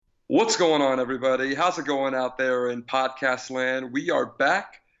What's going on, everybody? How's it going out there in podcast land? We are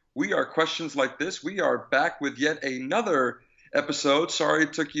back. We are Questions Like This. We are back with yet another episode. Sorry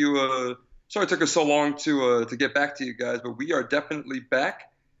it took us so long to get back to you guys, but we are definitely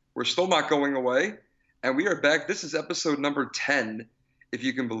back. We're still not going away, and we are back. This is episode number 10, if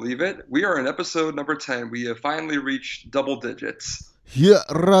you can believe it. We are in episode number 10. We have finally reached double digits. Yeah,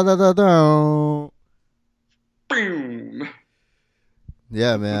 ra-da-da-da. Boom.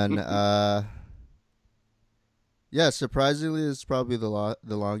 Yeah, man. Yeah. Surprisingly, it's probably the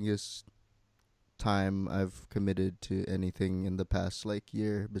longest time I've committed to anything in the past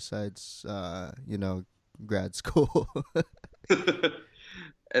year, besides grad school.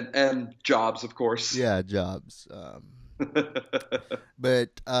 And jobs, of course. Yeah, jobs.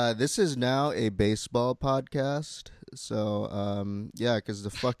 But this is now a baseball podcast. So yeah, because the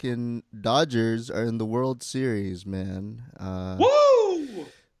fucking Dodgers are in the World Series, man. Woo!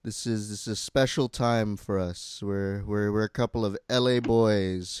 This is a special time for us. We're a couple of LA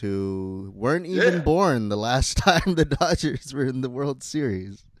boys who weren't even Yeah. born the last time the Dodgers were in the World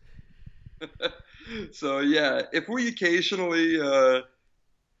Series. So yeah, if we occasionally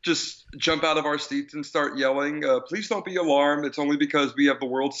just jump out of our seats and start yelling, please don't be alarmed. It's only because we have the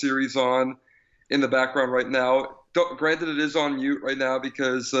World Series on in the background right now. Granted, it is on mute right now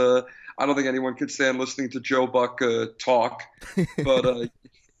because I don't think anyone could stand listening to Joe Buck talk. But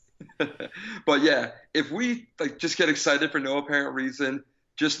but yeah, if we like just get excited for no apparent reason,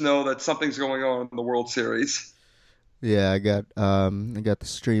 just know that something's going on in the World Series. Yeah, I got the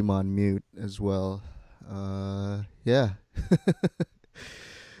stream on mute as well. Yeah.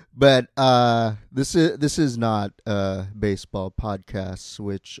 But this is not a baseball podcast,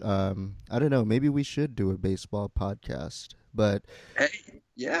 which I don't know, maybe we should do a baseball podcast. Hey,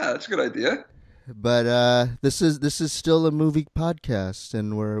 yeah, that's a good idea. But this is still a movie podcast,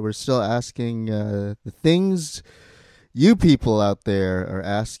 and we're still asking the things you people out there are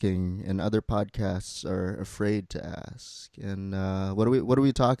asking, and other podcasts are afraid to ask. And what are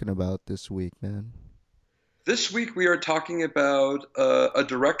we talking about this week, man? This week we are talking about a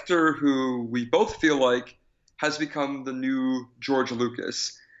director who we both feel like has become the new George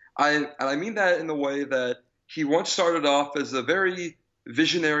Lucas. I mean that in the way that he once started off as a very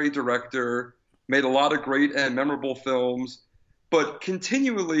visionary director, made a lot of great and memorable films, but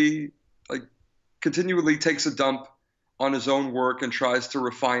like continually takes a dump on his own work and tries to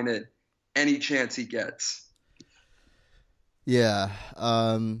refine it any chance he gets. Yeah.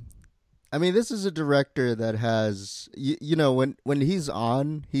 I mean, this is a director that has, when he's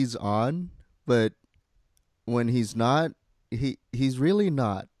on, but when he's not, he's really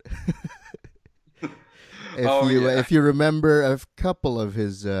not. if Oh you yeah, if you remember a couple of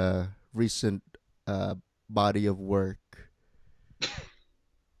his recent body of work.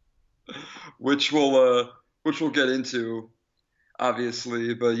 which we'll get into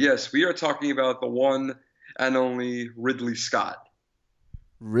obviously. But yes, we are talking about the one and only Ridley Scott.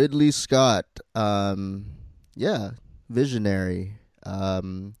 Ridley Scott, yeah, visionary,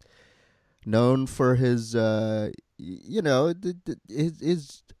 known for his,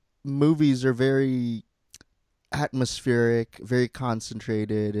 his movies are very atmospheric, very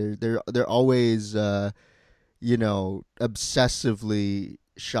concentrated. They're always, obsessively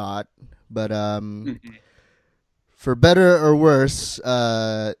shot, but Mhm. for better or worse,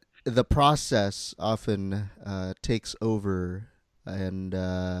 the process often takes over and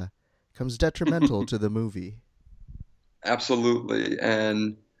becomes detrimental to the movie. Absolutely.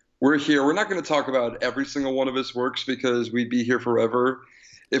 And we're here. We're not going to talk about every single one of his works because we'd be here forever.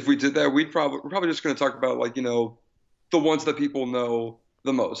 If we did that, we're probably just going to talk about the ones that people know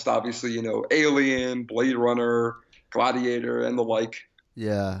the most. Obviously, Alien, Blade Runner, Gladiator, and the like.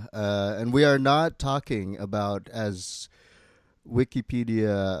 Yeah, and we are not talking about, as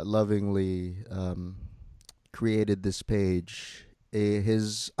Wikipedia lovingly created this page,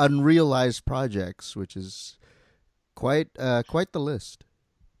 his unrealized projects, which is quite the list.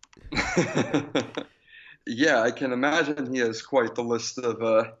 Yeah, I can imagine he has quite the list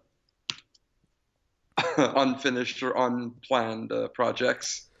of unfinished or unplanned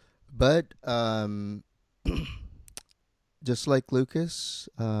projects. But just like Lucas,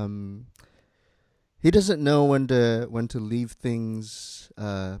 he doesn't know when to leave things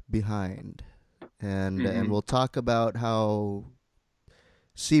behind, and Hmm. we'll talk about how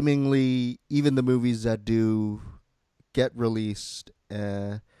seemingly even the movies that do get released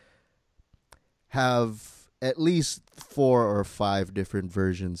have at least four or five different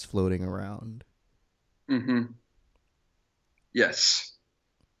versions floating around. Hmm. Yes.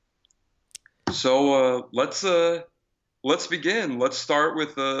 So let's let's begin. Let's start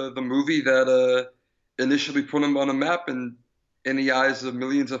with the movie that initially put him on a map in the eyes of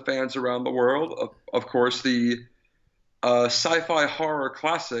millions of fans around the world. Of course, the sci-fi horror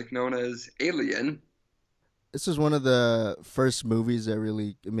classic known as Alien. This is one of the first movies that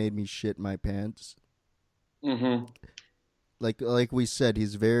really made me shit my pants. Hmm. Like we said,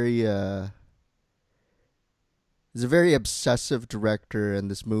 he's a very obsessive director,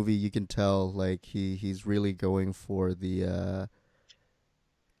 and this movie you can tell like he's really going for the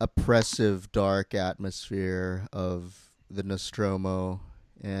oppressive, dark atmosphere of the Nostromo,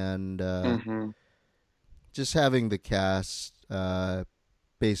 and Hmm. just having the cast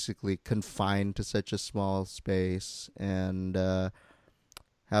basically confined to such a small space, and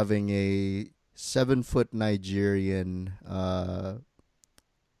having a 7 foot Nigerian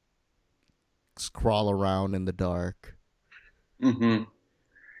crawl around in the dark. Hmm.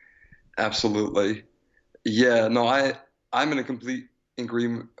 Absolutely. Yeah. No, I'm in a complete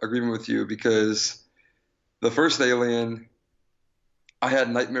agreement with you because the first Alien, I had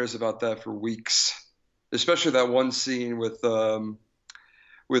nightmares about that for weeks, especially that one scene with John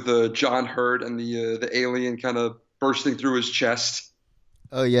Hurt and the alien kind of bursting through his chest.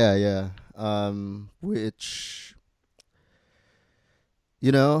 Oh yeah, yeah. Which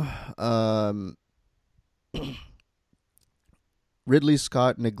you know, um, Ridley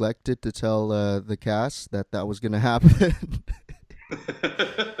Scott neglected to tell the cast that that was going to happen.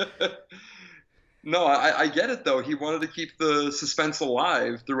 No, I get it though. He wanted to keep the suspense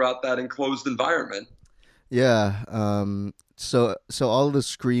alive throughout that enclosed environment. Yeah. So all the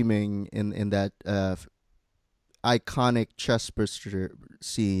screaming in that iconic chestburster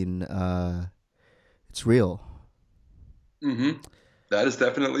scene, it's real Hmm. That is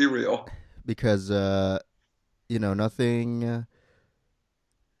definitely real. because nothing.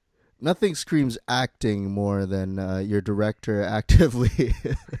 Nothing screams acting more than your director actively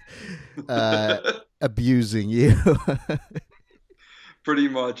uh, abusing you. Pretty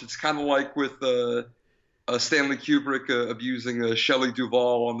much. It's kind of like with Stanley Kubrick abusing Shelley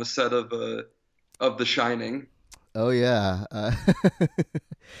Duvall on the set of The Shining. Oh yeah,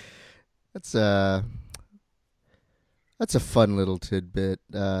 that's a that's a fun little tidbit.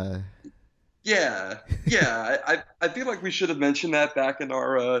 Yeah, yeah. I feel like we should have mentioned that back in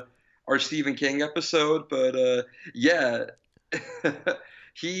our Stephen King episode, but yeah,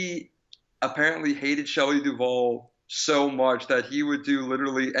 he apparently hated Shelley Duvall so much that he would do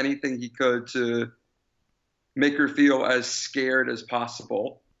literally anything he could to make her feel as scared as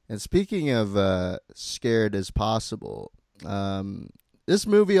possible. And speaking of scared as possible, um, this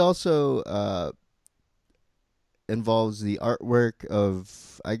movie also involves the artwork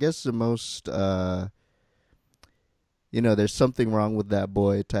of, I guess, the most there's something wrong with that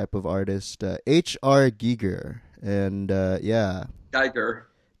boy type of artist, H.R. Giger, and yeah, Geiger,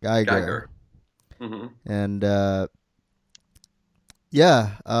 Geiger, Geiger. Hmm. and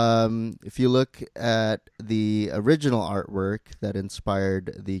yeah, if you look at the original artwork that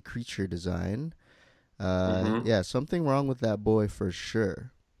inspired the creature design, Hmm. yeah, something wrong with that boy for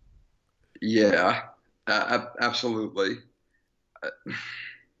sure. Yeah, absolutely.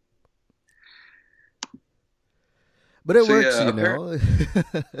 But it So works, yeah, you apparently. know.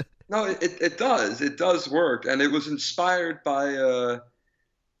 No, it does. It does work, and it was inspired by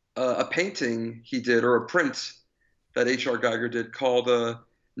a painting he did or a print that H.R. Geiger did called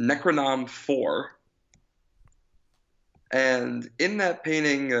Necronom 4. And in that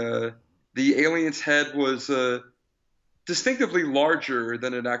painting, the alien's head was distinctively larger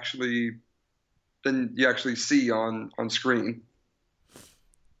than you actually see on screen.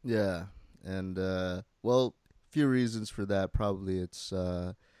 Yeah, and well, few reasons for that. Probably it's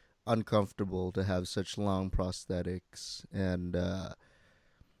uncomfortable to have such long prosthetics, and I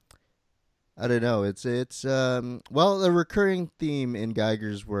don't know. It's well, a recurring theme in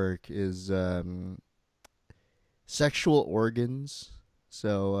Geiger's work is sexual organs.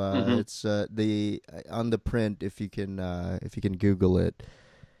 So Hmm. it's the on the print, if you can Google it,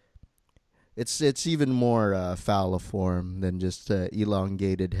 it's even more falliform than just the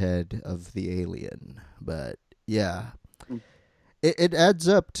elongated head of the alien. But yeah, it adds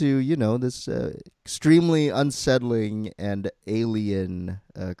up to this extremely unsettling and alien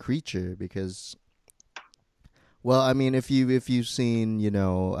creature because, well, I mean, if you've seen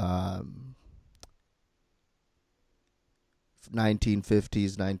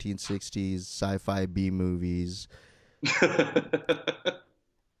 1950s 1960s sci-fi B movies,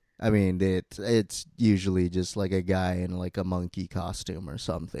 I mean it's usually just like a guy in like a monkey costume or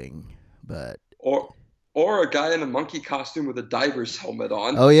something, but or Or a guy in a monkey costume with a diver's helmet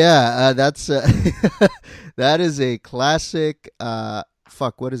on. Oh yeah, that's that is a classic.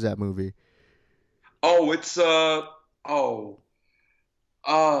 Fuck, what is that movie? Oh, it's oh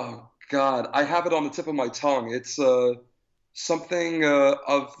oh God, I have it on the tip of my tongue. It's something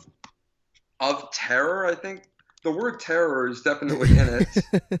of terror. I think the word terror is definitely in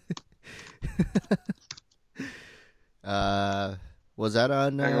it. uh, was that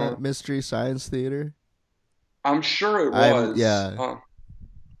on Hang on, Mystery Science Theater? I'm sure it I'm was. yeah.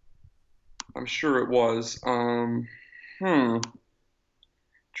 I'm sure it was. Hmm.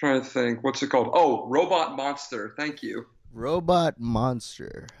 Trying to think. What's it called? Oh, Robot Monster. Thank you. Robot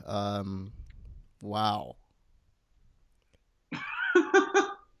Monster. Wow.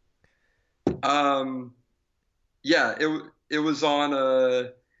 um, yeah, it was on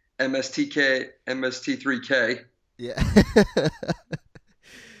MSTK MST3K. Yeah.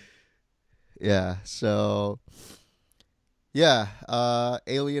 Yeah. So yeah,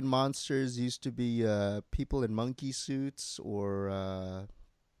 alien monsters used to be people in monkey suits or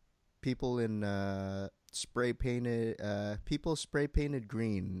people in spray painted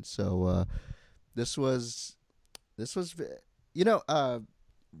green. So this was this was you know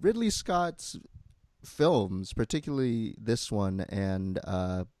Ridley Scott's films, particularly this one and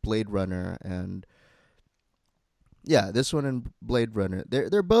Blade Runner and yeah, this one and Blade Runner.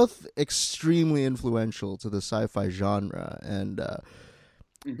 They're both extremely influential to the sci-fi genre, and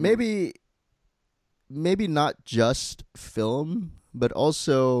Hmm. maybe maybe not just film, but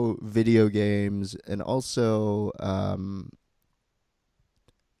also video games, and also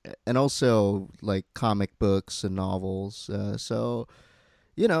like comic books and novels. So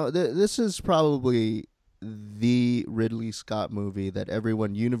this is probably the Ridley Scott movie that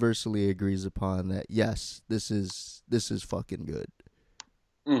everyone universally agrees upon that yes, this is fucking good.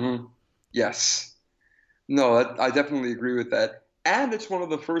 Hmm. Yes. No, I definitely agree with that. And it's one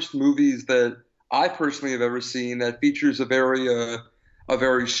of the first movies that I personally have ever seen that features a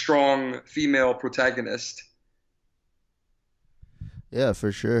very strong female protagonist. Yeah,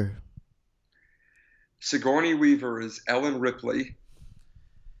 for sure. Sigourney Weaver is Ellen Ripley.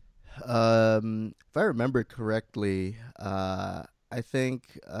 If I remember correctly, I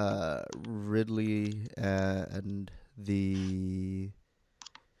think Ridley the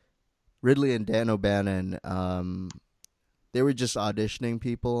Ridley and Dan O'Bannon, they were just auditioning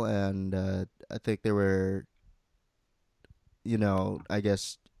people, and I think they were, I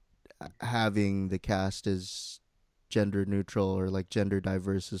guess having the cast as gender neutral or like gender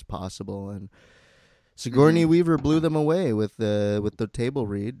diverse as possible, and Sigourney Hmm. Weaver blew them away with the table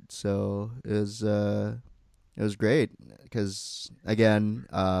read. So it was great because again,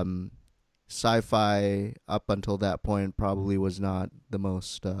 sci-fi up until that point probably was not the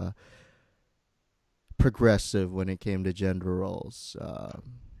most progressive when it came to gender roles.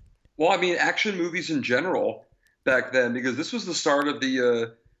 Well, I mean, action movies in general back then, because this was the start of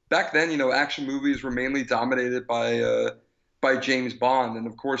back then, action movies were mainly dominated by James Bond, and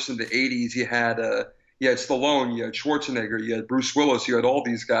of course in the '80s you had Stallone, you had Schwarzenegger, you had Bruce Willis, you had all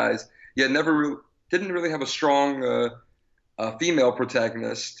these guys. You had never re didn't really have a strong female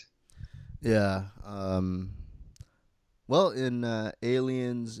protagonist. Yeah. Well, in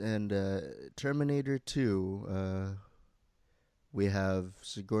Aliens and Terminator 2, we have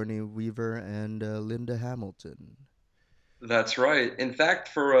Sigourney Weaver and Linda Hamilton. That's right. In fact,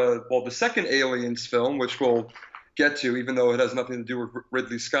 for the second Aliens film, which we'll get to, even though it has nothing to do with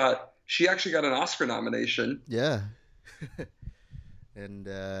Ridley Scott, she actually got an Oscar nomination. Yeah. And,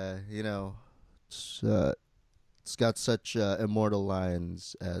 it's got such immortal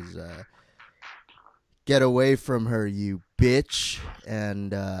lines as "Get away from her, you bitch,"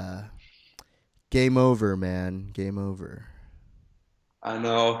 and "Game over, man, game over." I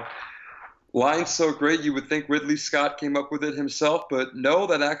know. Line so great you would think Ridley Scott came up with it himself, but no,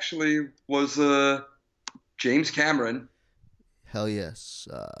 that actually was James Cameron. Hell yes,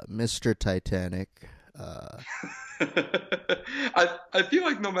 Mr. Titanic. Uh, I feel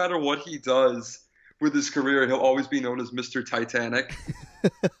like no matter what he does with his career, he'll always be known as Mr. Titanic.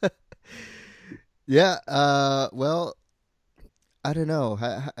 yeah. Well, I don't know.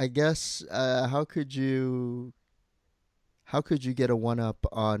 I guess how could you get a one up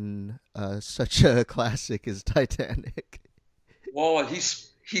on such a classic as Titanic? Well,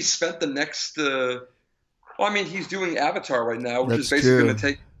 he's spent the next well, I mean, he's doing Avatar right now, which is That's basically true. going to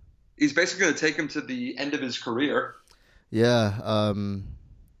take he's basically going to take him to the end of his career. Yeah.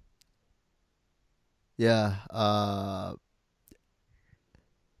 Yeah.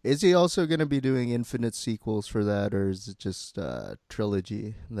 Is he also going to be doing infinite sequels for that, or is it just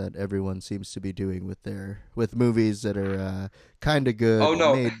trilogy that everyone seems to be doing with with movies that are kind of Oh good,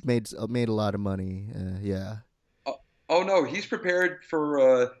 no, made a lot of money? Yeah. oh, oh no, he's prepared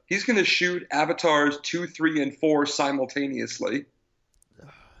for. He's going to shoot Avatars 2, 3, and 4 simultaneously.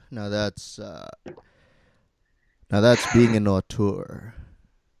 Now that's being an auteur.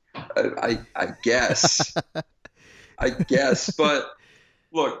 I guess, but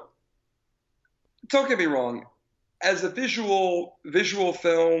look, don't get me wrong. As a visual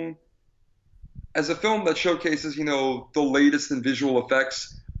film, as a film that showcases, the latest in visual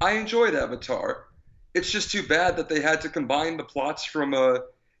effects, I enjoyed Avatar. It's just too bad that they had to combine the plots from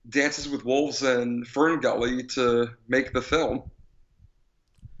Dances with Wolves and Fern Gully to make the film.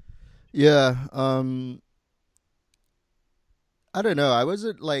 Yeah. I don't know. I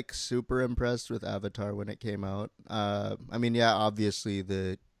wasn't like super impressed with Avatar when it came out. I mean, yeah, obviously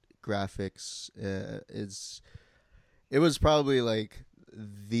the graphics is it was probably like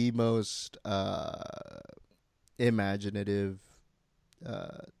the most imaginative,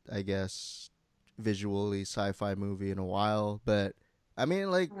 I guess, visually sci-fi movie in a while. But I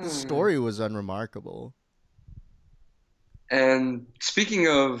mean, like the Hmm. story was unremarkable. And speaking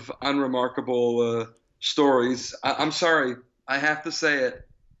of unremarkable stories, I'm sorry, I have to say it.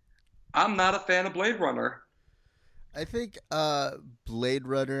 I'm not a fan of Blade Runner. I think Blade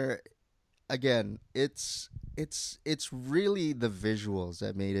Runner again. It's really the visuals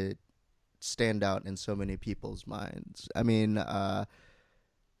that made it stand out in so many people's minds. I mean,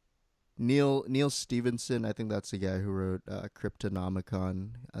 Neil Stevenson, I think that's the guy who wrote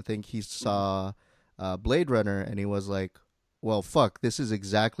Cryptonomicon. I think he saw Blade Runner and he was like, "Well, fuck, this is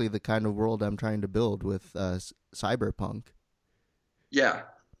exactly the kind of world I'm trying to build with cyberpunk." Yeah,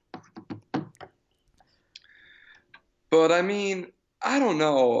 but I mean, I don't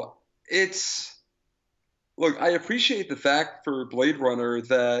know. It's Look, I appreciate the fact for Blade Runner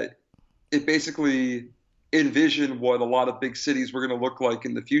that it basically envisioned what a lot of big cities were going to look like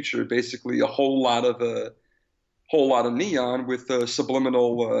in the future. Basically, a whole lot of neon with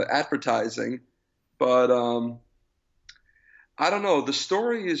subliminal advertising. But I don't know. The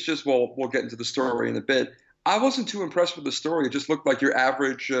story is just well, we'll get into the story in a bit. I wasn't too impressed with the story. It just looked like your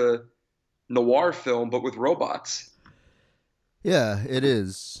average noir film, but with robots. Yeah, it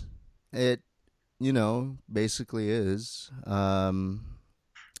is. It basically is. As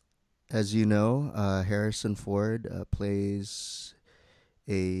you know, Harrison Ford plays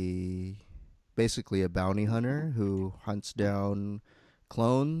a basically a bounty hunter who hunts down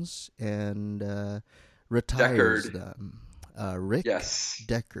clones and retires Deckard, them. Rick yes,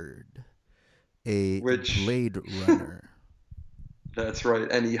 Deckard, a which Blade Runner. that's right,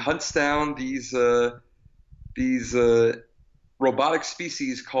 and he hunts down these robotic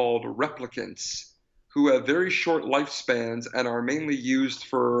species called replicants, who have very short lifespans and are mainly used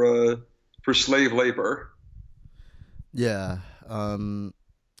for slave labor. Yeah. I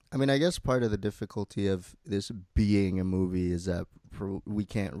mean, I guess part of the difficulty of this being a movie is that we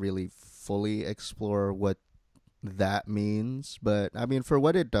can't really fully explore what that means. But I mean, for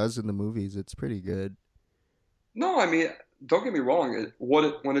what it does in the movies, it's pretty good. No, I mean, don't get me wrong.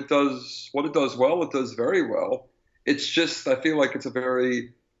 When it does what it does well, it does very well. It's just I feel like it's a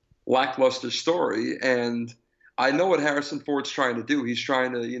very lackluster story, and I know what Harrison Ford's trying to do. He's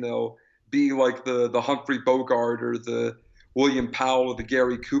trying to, be like the Humphrey Bogart or the William Powell or the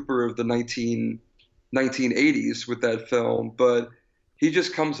Gary Cooper of the 1980s with that film, but he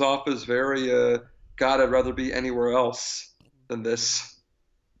just comes off as very God, I'd rather be anywhere else than this.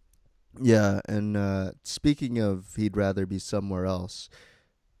 Yeah, and speaking of, he'd rather be somewhere else.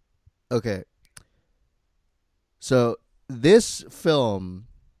 Okay, so this film,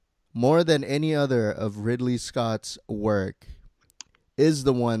 more than any other of Ridley Scott's work, is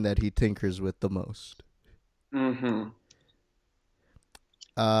the one that he tinkers with the most. Mm-hmm.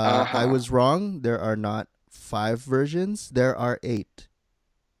 I Uh-huh. was wrong. There are not five versions. There are eight.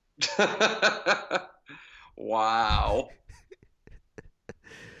 Wow.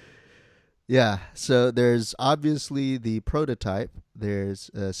 Yeah. So there's obviously the prototype. There's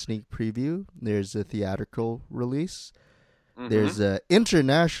a sneak preview. There's a theatrical release. Mm-hmm. There's a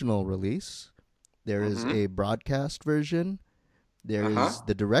international release. There is Mm-hmm. a broadcast version. There Uh-huh. is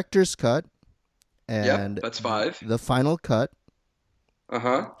the director's cut Yep, and that's five. the final cut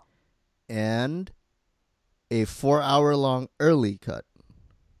Uh-huh. and a 4 hour long early cut.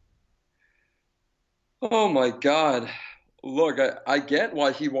 Oh my God. Look, I get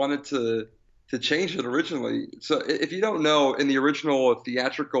why he wanted to change it originally. So if you don't know, in the original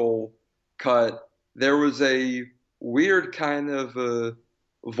theatrical cut, there was a weird kind of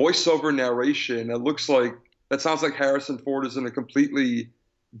voiceover narration. That sounds like Harrison Ford is in a completely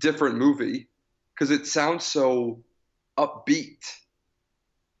different movie because it sounds so upbeat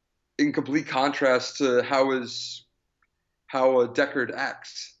in complete contrast to how Deckard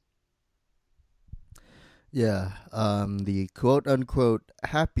acts. Yeah, the quote unquote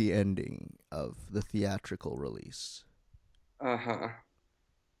happy ending of the theatrical release. Uh-huh.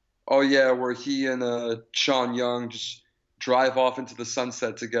 Oh yeah, where he and Sean Young just drive off into the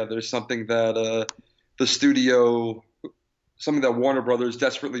sunset together, the studio, something that Warner Brothers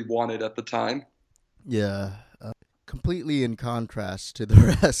desperately wanted at the time. Yeah, completely in contrast to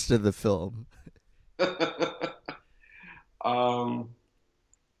the rest of the film. um,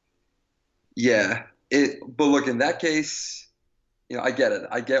 yeah, but look, in that case, I get it.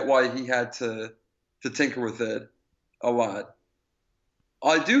 I get why he had to tinker with it a lot.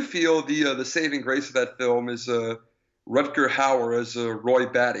 I do feel the saving grace of that film is Rutger Hauer as Roy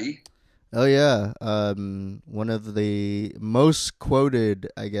Batty. Oh yeah, one of the most quoted,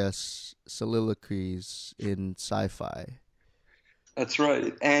 I guess, soliloquies in sci-fi. That's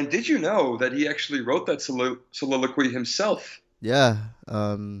right. And did you know that he actually wrote that soliloquy himself? Yeah,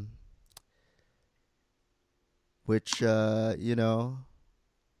 which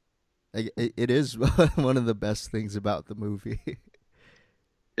it is one of the best things about the movie.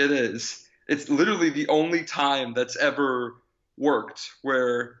 It is. It's literally the only time that's ever worked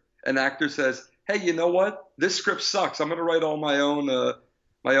where an actor says, "Hey, you know what? This script sucks. I'm going to write all my own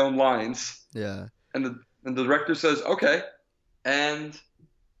lines." Yeah, And the director says, "Okay." And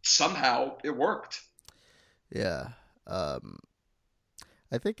somehow it worked. yeah.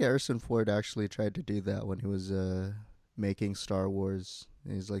 I think Harrison Ford actually tried to do that when he was making Star Wars.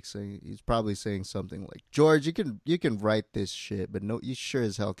 He's probably saying something like, "George, you can write this shit, but no, you sure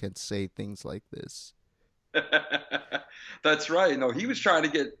as hell can't say things like this." That's right. No, he was trying to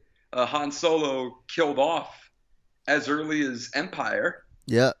get Han Solo killed off as early as Empire.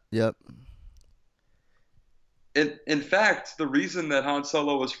 Yep, yep, In fact, the reason that Han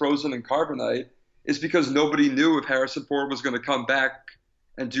Solo was frozen in carbonite is because nobody knew if Harrison Ford was going to come back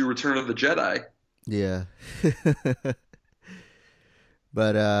and do Return of the Jedi. yeah.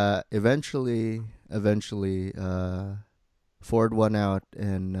 But eventually, Ford won out,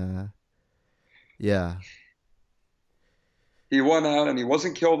 and yeah, He won out and he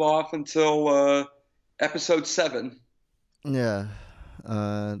wasn't killed off until Episode 7. yeah.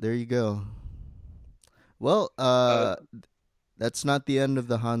 There you go. Well, Uh, that's not the end of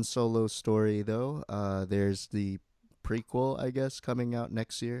the Han Solo story, though. There's the prequel, I guess, coming out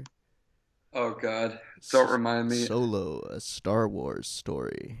next year. oh, God. Don't remind me. Solo, a Star Wars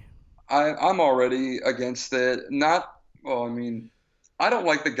story. I'm already against it. Not, well, I mean, I don't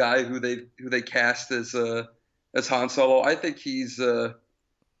like the guy who they cast as Han Solo. I think he's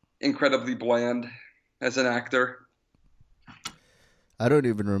incredibly bland as an actor. I don't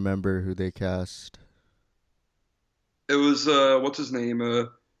even remember who they cast. It was what's his name? See,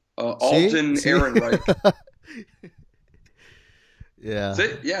 Alden see. Ehrenreich. Yeah, See?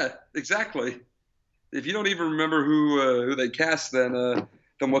 Yeah, exactly. If you don't even remember who they cast, then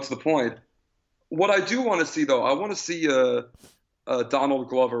what's the point? What I do want to see though, I want to see Donald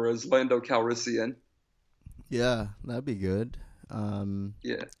Glover as Lando Calrissian. yeah, that'd be good.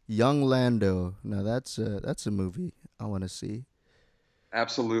 Yeah, Young Lando. Now that's a movie I want to see.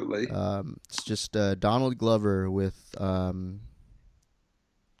 absolutely. It's just Donald Glover with Colt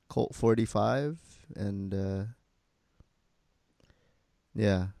 45 and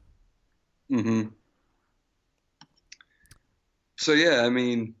yeah. hmm So yeah, I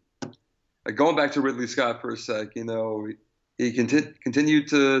mean, going back to Ridley Scott for a sec, he continued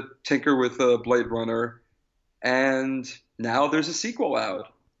to tinker with Blade Runner, and now there's a sequel out,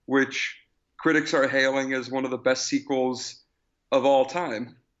 which critics are hailing as one of the best sequels of all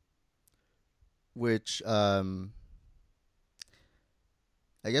time. Which I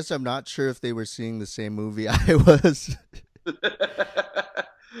guess I'm not sure if they were seeing the same movie I was.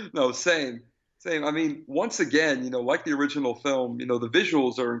 No, same, same. I mean, once again, like the original film, the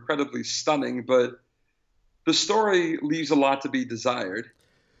visuals are incredibly stunning, but the story leaves a lot to be desired.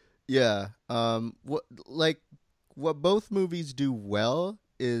 Yeah. What both movies do well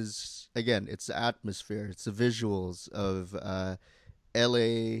is, again, it's the atmosphere, it's the visuals of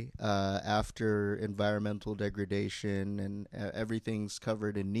LA after environmental degradation, and everything's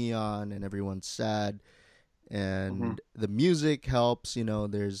covered in neon and everyone's sad, hmm and the music helps.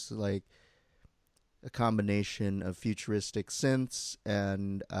 There's like a combination of futuristic synths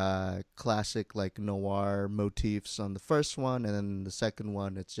and classic like noir motifs on the first one, and then the second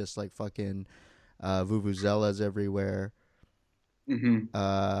one it's just like fucking vuvuzelas everywhere.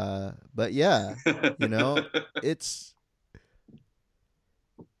 Hmm. But yeah, you know, it's.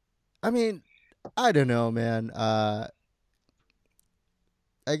 I mean, I don't know, man. I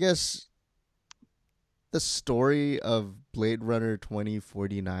guess the story of Blade Runner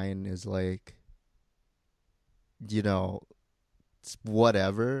 2049 is like, you know, it's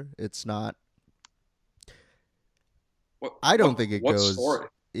whatever. It's not. What I don't what think it what goes. story?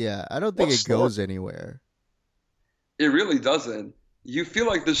 Yeah, I don't think What it story? goes anywhere. It really doesn't. You feel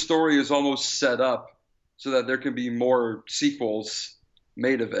like the story is almost set up so that there can be more sequels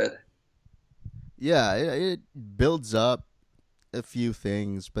made of it. Yeah, it builds up a few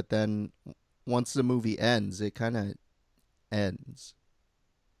things, but then once the movie ends, it kind of ends.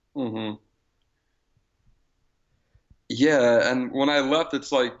 Hmm. Yeah, and when I left,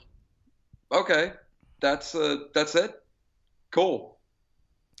 it's like, okay, that's it. Cool.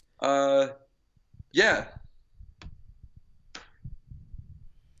 Uh, yeah.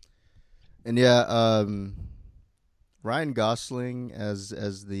 And yeah, Ryan Gosling as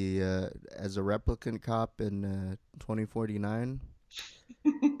a replicant cop in 2049.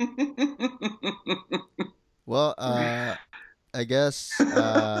 Well, I guess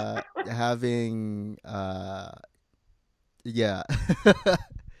having yeah.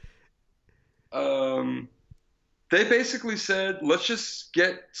 Um, they basically said, let's just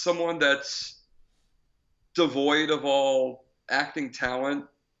get someone that's devoid of all acting talent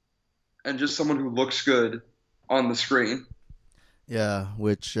and just someone who looks good on the screen. Yeah,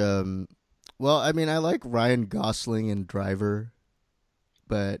 which well, I mean I like Ryan Gosling and Driver,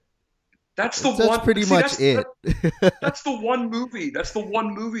 but That's the that's one. pretty See, much it. that's the one movie. That's the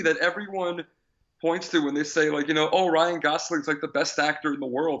one movie that everyone points to when they say like, oh, Ryan Gosling's like the best actor in the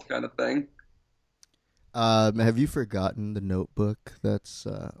world, kind of thing. Have you forgotten the Notebook? That's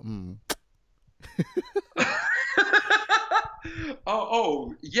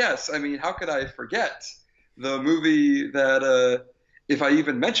Oh, yes. I mean, how could I forget the movie that if I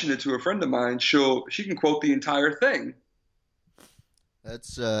even mention it to a friend of mine, she can quote the entire thing.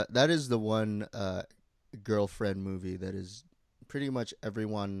 that is the one girlfriend movie that is pretty much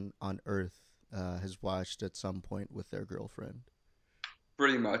everyone on Earth has watched at some point with their girlfriend.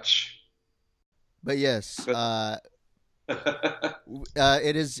 Pretty much. But yes, But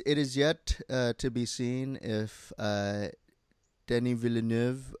it is yet to be seen if Denis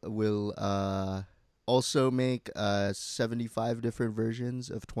Villeneuve will also make 75 different versions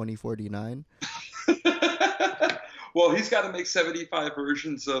of 2049. well, he's got to make 75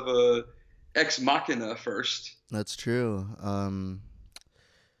 versions of Ex Machina first. That's true.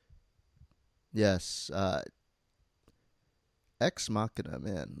 Yes, Ex Machina,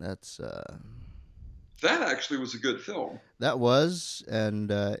 man. That actually was a good film. That was, and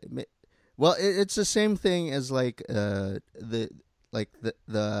well, it's the same thing as like the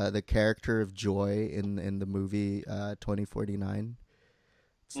character of Joy in the movie 2049.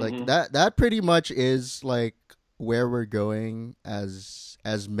 It's like Hmm. that pretty much is like where we're going as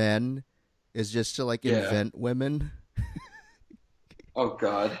men is just to like Yeah. invent women. Oh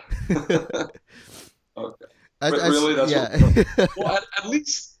God. Okay. But I really, that's what yeah. we're going. Well,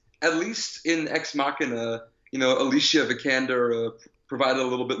 at least in Ex Machina, Alicia Vikander provided a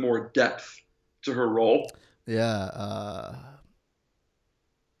little bit more depth to her role. Yeah,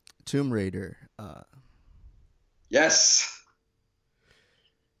 Tomb Raider. Yes.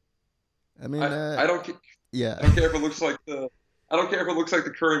 I mean, I don't yeah, I don't care if it looks like the I don't care if it looks like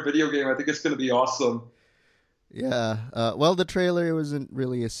the current video game. I think it's going to be awesome. yeah. Well, the trailer wasn't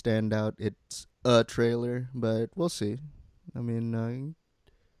really a standout. It's a trailer, but we'll see. I mean,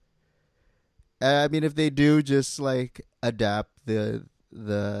 I mean, if they do just like adapt the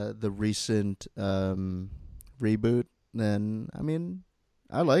recent reboot, then I mean,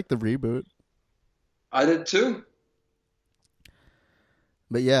 I like the reboot. I did too.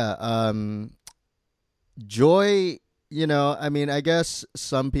 But yeah, Joy. I mean, I guess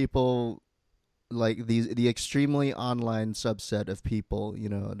some people like the extremely online subset of people.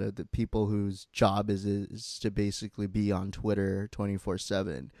 The people whose job is to basically be on Twitter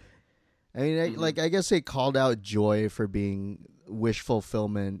 24/7. I mean, Hmm. I guess they called out Joy for being wish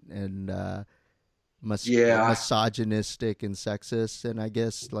fulfillment and Yeah. misogynistic and sexist, and I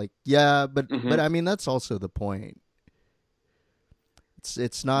guess like yeah, but Hmm. I mean that's also the point.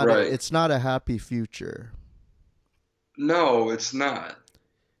 Right. It's not a happy future, No, it's not.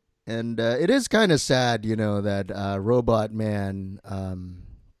 and it is kind of sad, that Robot Man,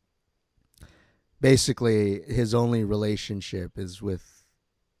 basically his only relationship is with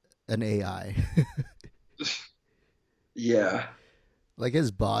an AI. Yeah. Like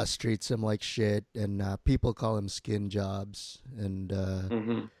his boss treats him like shit, and people call him skin jobs, and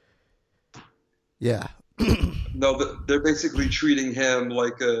Hmm. yeah. No, they're basically treating him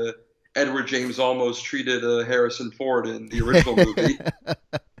like Edward James almost treated Harrison Ford in the original movie.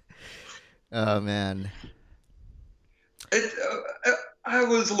 Oh man. I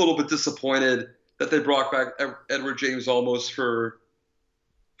was a little bit disappointed that they brought back Edward James almost for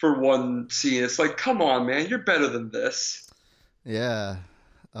one scene. It's like, come on, man, you're better than this. Yeah.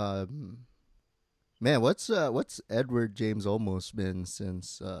 Um, Man, what's Edward James almost been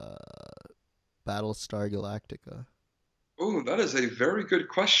since Battlestar Galactica? Oh, that is a very good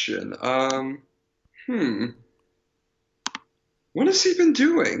question. Hmm, what has he been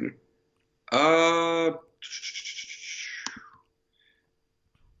doing? Uh,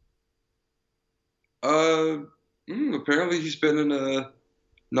 uh, apparently he's been in a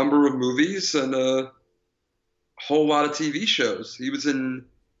number of movies and a whole lot of TV shows. He was in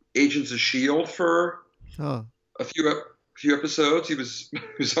Agents of Shield for Oh. a few episodes. He was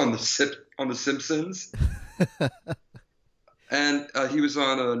on the Simpsons, and he was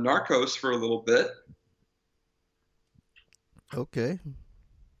on Narcos for a little bit. Okay.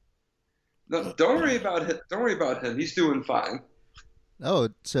 No, don't worry about him. Don't worry about him. He's doing fine. Oh,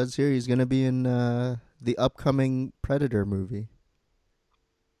 it says here he's gonna be in the upcoming Predator movie.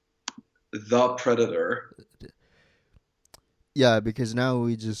 The Predator. Yeah, because now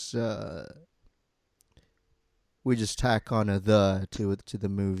we just tack on a the to the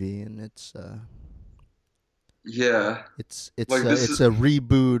movie, and Yeah, like this it's is a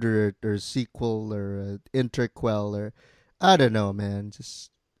reboot or sequel or a interquel or I don't know, man. Just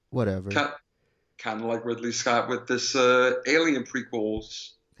whatever. kind kind of like Ridley Scott with this Alien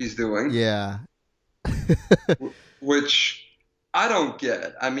prequels he's doing, Yeah. which I don't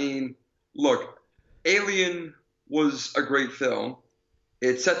get. I mean, look, Alien was a great film.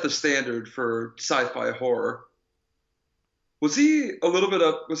 It set the standard for sci-fi horror. Was he a little bit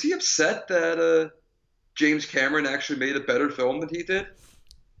up? Was he upset that James Cameron actually made a better film than he did?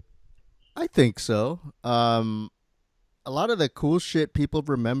 I think so. A lot of the cool shit people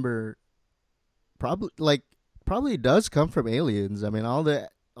remember probably does come from Aliens. I mean,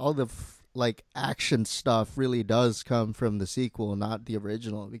 like action stuff really does come from the sequel, not the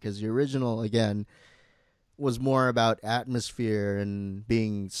original, because the original again was more about atmosphere and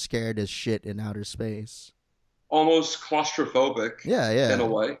being scared as shit in outer space. Almost claustrophobic Yeah, in a yeah.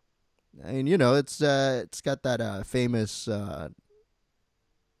 way. I mean, it's got that famous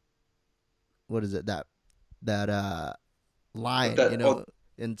what is it that line, That oh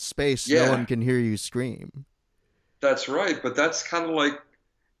in space no one yeah, can hear you scream. that's right. But that's kind of like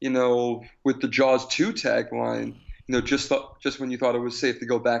with the Jaws 2 tagline. Just when you thought it was safe to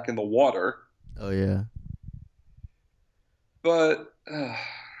go back in the water. Oh yeah. But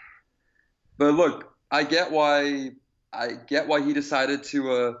but look, I get why he decided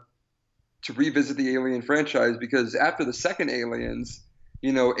to revisit the Alien franchise because after the second Aliens,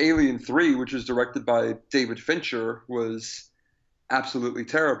 Alien 3, which was directed by David Fincher, was absolutely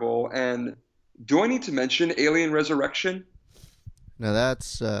terrible. And do I need to mention Alien Resurrection? Now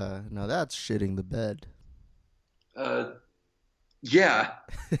that's shitting the bed. Uh, yeah,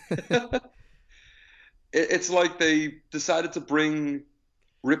 it's like they decided to bring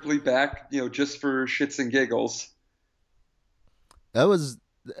Ripley back, just for shits and giggles. That was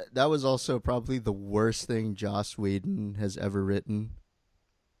that was also probably the worst thing Joss Whedon has ever written.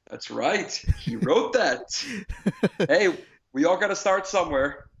 That's right. He wrote that. Hey, we all got to start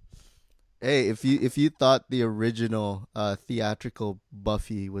somewhere. Hey, if you thought the original theatrical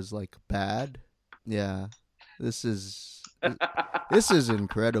Buffy was like bad, yeah, this is this is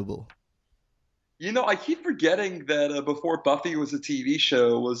incredible. I keep forgetting that before Buffy was a TV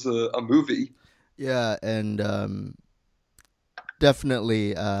show, was a movie. Yeah, and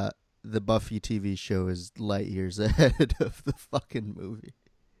definitely the Buffy TV show is light years ahead of the fucking movie.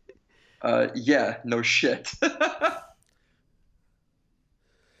 Yeah, no shit.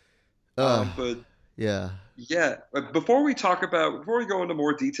 Uh, But yeah. yeah, before we go into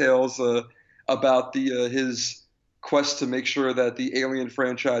more details about the his quest to make sure that the Alien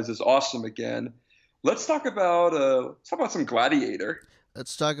franchise is awesome again, let's talk about some Gladiator.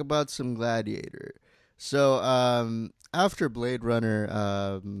 Let's talk about some Gladiator. So, after Blade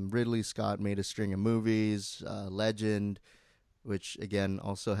Runner, Ridley Scott made a string of movies, Legend, which again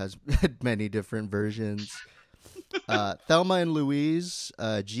also has had many different versions. Thelma and Louise,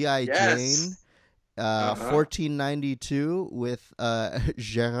 G.I. Jane, Yes. Uh-huh. 1492 with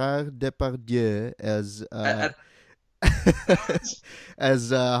Gérard Depardieu as And, as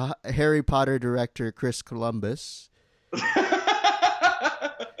Harry Potter director Chris Columbus.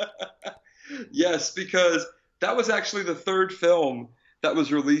 Yes, because that was actually the third film that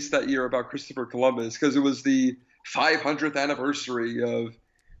was released that year about Christopher Columbus, because it was the 500th anniversary of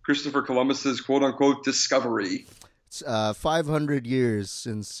Christopher Columbus's quote unquote discovery. It's 500 years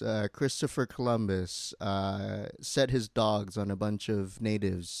since Christopher Columbus set his dogs on a bunch of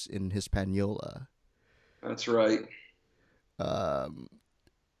natives in Hispaniola. That's right. Um,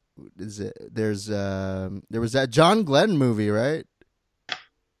 is it? There was that John Glenn movie, right?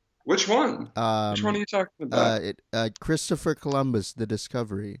 Which one? Which one are you talking about? Christopher Columbus, The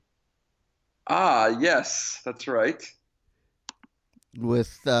Discovery, Ah, yes, that's right.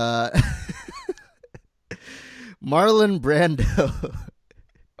 with Marlon Brando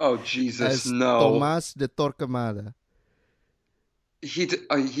Oh, Jesus, as no. Tomas de Torquemada. He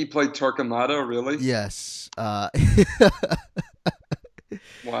played Torquemada, really? Yes,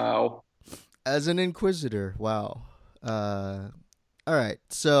 Wow. as an inquisitor. Wow. All right.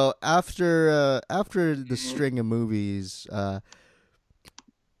 So after the string of movies, I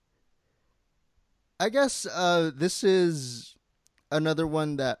guess this is another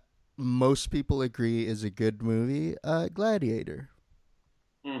one that most people agree is a good movie. Gladiator.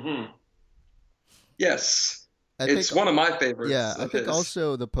 Hmm. Yes, I think. it's one of my Yeah, favorites I of think his.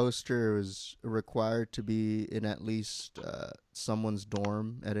 also the poster was required to be in at least someone's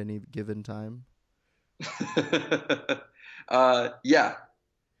dorm at any given time. Yeah.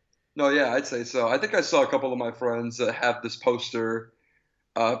 No, yeah, I'd say so. I think I saw a couple of my friends have this poster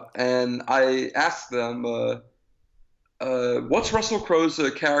up, and I asked them, "What's Russell Crowe's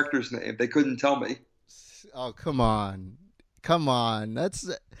character's name?" They couldn't tell me. Oh, come on.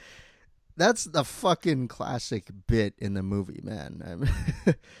 That's the fucking classic bit in the movie, man.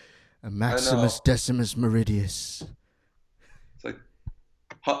 A I Maximus know. Decimus Meridius, It's like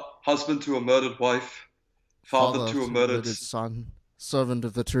husband to a murdered wife, father father to a to a murdered murdered son, servant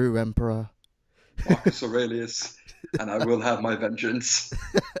of the true emperor. Marcus Aurelius, and I will have my vengeance.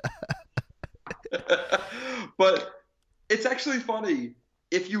 But it's actually funny.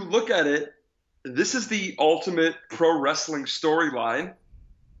 If you look at it, this is the ultimate pro wrestling storyline.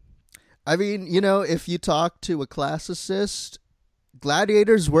 I mean, if you talk to a classicist,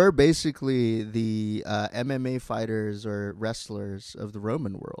 gladiators were basically the MMA fighters or wrestlers of the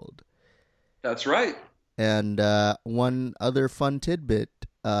Roman world. That's right. And one other fun tidbit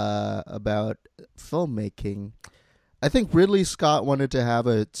about filmmaking. I think Ridley Scott wanted to have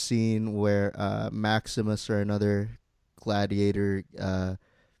a scene where Maximus or another gladiator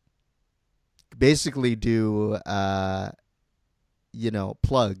basically do,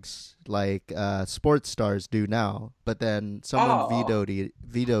 plugs like sports stars do now. But then someone Oh,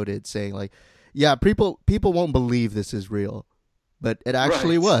 vetoed it, saying like, "Yeah, people won't believe this is real," but it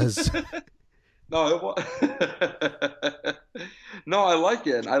actually right. was. No, it was. No, I like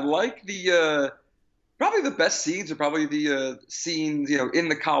it. I like the probably the best scenes are probably the scenes in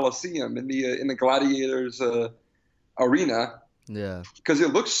the Colosseum in the gladiators arena Yeah, because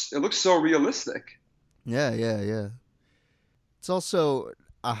it looks so realistic. yeah, yeah, yeah. It's also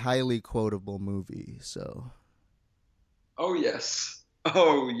a highly quotable movie, so Oh yes.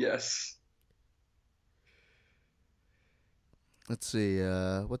 Oh yes. let's see.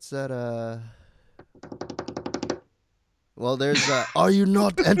 What's that? Well, there's. Are you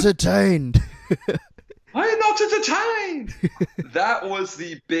not entertained? I am not entertained. That was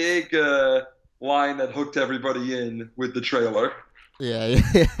the big line that hooked everybody in with the trailer. Yeah,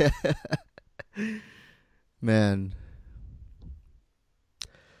 yeah. Man.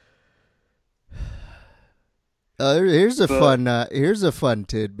 The here's a fun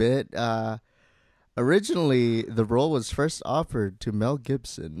tidbit. Originally, the role was first offered to Mel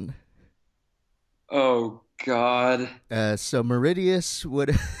Gibson. Oh God. So Meridius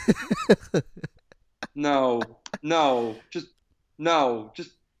would. No. No. Just no.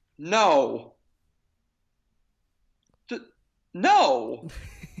 Just no. Just no.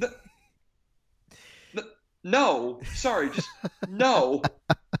 N- no. Sorry. Just no.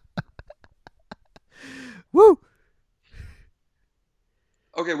 Woo.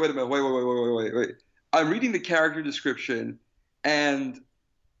 Okay, wait a minute. Wait. I'm reading the character description, and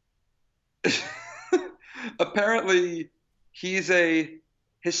apparently he's a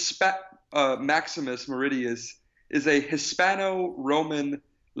Maximus Meridius is a Hispano-Roman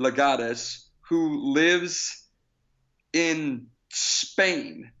legatus who lives in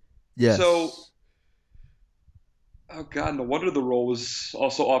Spain. So, Yes. oh God, no wonder the role was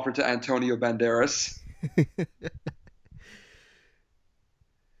also offered to Antonio Banderas.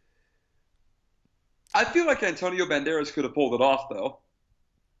 I feel like Antonio Banderas could have pulled it off, though.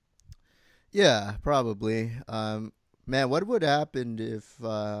 Yeah, probably. Man, what would happen if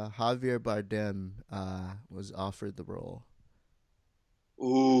Javier Bardem was offered the role?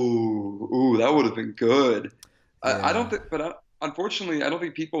 Ooh, that would have been good. I Yeah. don't think, but unfortunately, I don't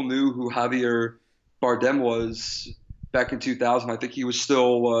think people knew who Javier Bardem was back in 2000. I think he was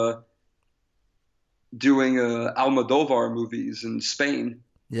still doing Almodovar movies in Spain.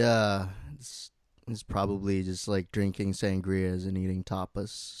 Yeah. It's probably just like drinking sangrias and eating tapas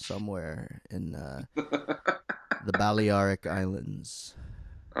somewhere in the Balearic Islands.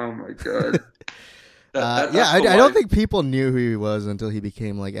 Oh my God, that Yeah, that's the I don't life. think people knew who he was until he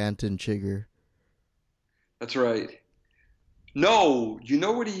became like Anton Chigurh. That's right. No, you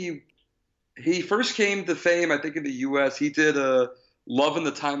know what he first came to fame, I think in the US, he did Love in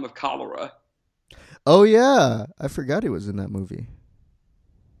the Time of Cholera. Oh yeah, I forgot he was in that movie.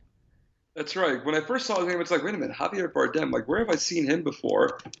 That's right. When I first saw his name, it's like, wait a minute, Javier Bardem. Like, where have I seen him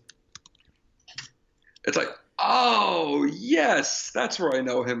before? It's like, oh, yes, that's where I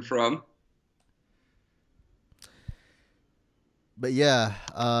know him from. But yeah,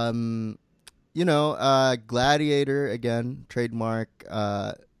 Gladiator again, trademark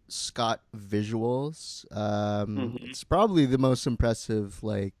Scott visuals. Hmm. It's probably the most impressive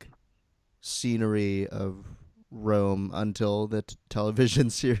like scenery of Rome until the television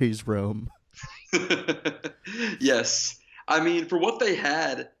series Rome. Yes. I mean, for what they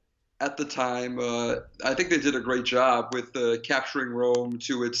had at the time, I think they did a great job with capturing Rome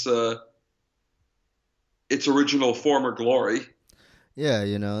to its original former glory. Yeah,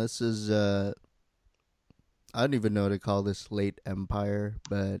 this is I don't even know what to call this late empire,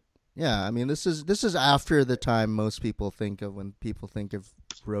 but yeah, I mean this is after the time most people think of when people think of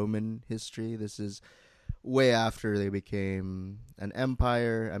Roman history. This is way after they became an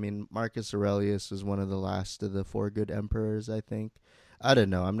empire. I mean, Marcus Aurelius is one of the last of the four good emperors, I think. I don't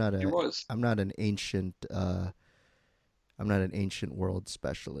know. He was. I'm not an ancient I'm not an ancient world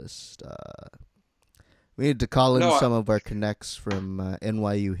specialist. We need to call in No, some of our connects from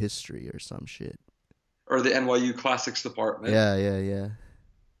NYU history or some shit. or the NYU Classics Department. Yeah, yeah, yeah.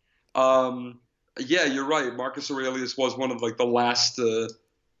 Um, yeah, you're right. Marcus Aurelius was one of like the last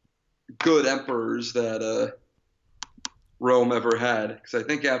good emperors that Rome ever had. Because I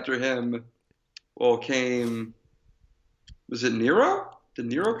think after him, well, came was it Nero? Did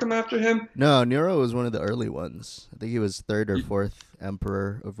Nero come after him? No, Nero was one of the early ones. I think he was third or fourth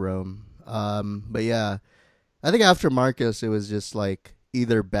emperor of Rome. But yeah, I think after Marcus, it was just like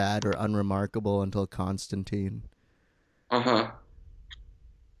either bad or unremarkable until Constantine. Uh huh.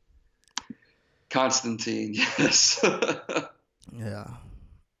 Constantine. Yes. Yeah.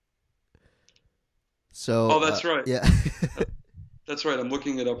 So, Oh, that's right. yeah. That's right. I'm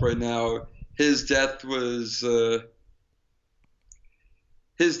looking it up right now. His death was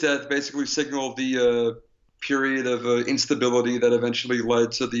his death basically signaled the period of instability that eventually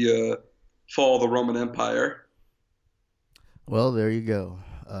led to the fall of the Roman Empire. Well, there you go.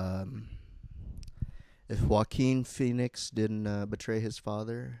 If Joaquin Phoenix didn't betray his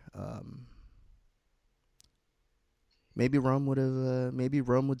father, maybe Rome would have. Maybe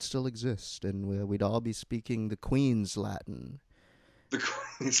Rome would still exist, and we'd all be speaking the Queen's Latin The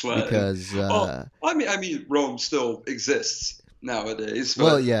Queen's Latin. because, Well, I mean, Rome still exists nowadays,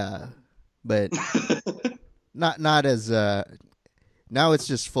 well, but yeah, but not as. Now it's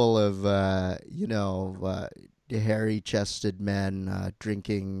just full of hairy-chested men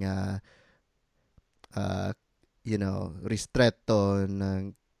drinking ristretto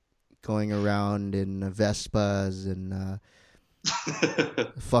and going around in Vespas and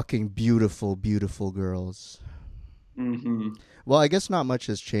fucking beautiful, beautiful girls. hmm Well, I guess not much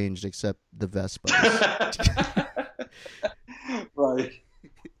has changed except the Vespas. Right.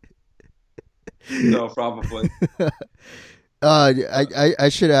 No, probably. I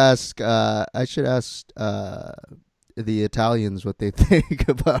should ask. The Italians what they think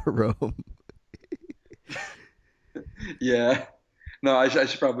about Rome. Yeah. No, I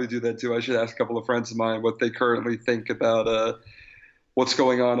should probably do that too. I should ask a couple of friends of mine what they currently think about what's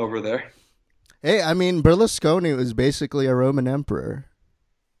going on over there. Hey, I mean Berlusconi was basically a Roman emperor.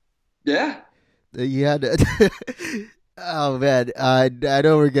 Yeah. He had. Oh man, I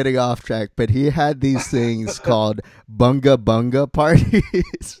know we're getting off track, but he had these things called bunga bunga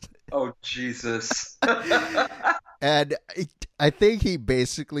parties. Oh, Jesus. And I think he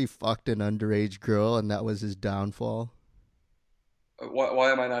basically fucked an underage girl, and that was his downfall.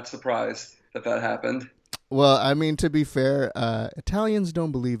 Why am I not surprised that that happened? Well, I mean, to be fair, Italians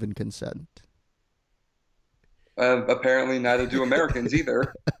don't believe in consent. Apparently, neither do Americans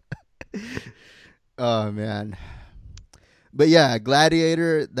either. Oh man, But yeah,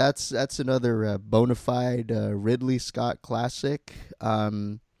 Gladiator. That's another bona fide Ridley Scott classic.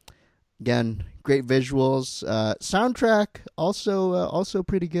 Again, great visuals. Soundtrack also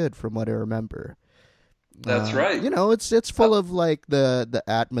pretty good from what I remember. That's right. It's full of like the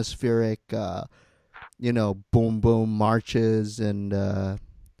atmospheric, boom boom marches and a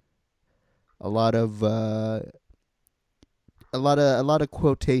lot of a lot of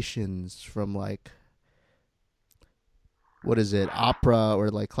quotations from like what is it, opera or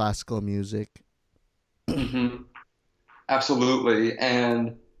like classical music. Hmm. Absolutely.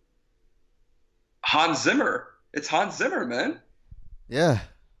 And Hans Zimmer. It's Hans Zimmer, man. Yeah,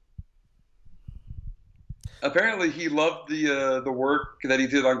 Apparently, he loved the work that he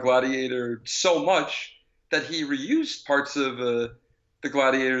did on Gladiator so much that he reused parts of the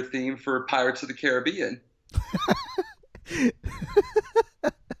Gladiator theme for Pirates of the Caribbean.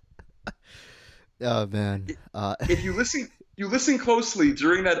 oh man. If you listen closely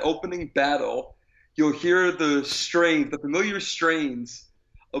during that opening battle, you'll hear the familiar strains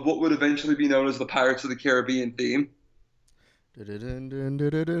of what would eventually be known as the Pirates of the Caribbean theme.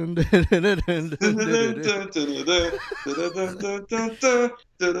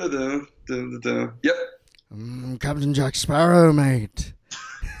 Yep. Captain Jack Sparrow, mate.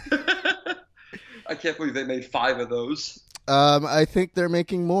 I can't believe they made five of those. I think they're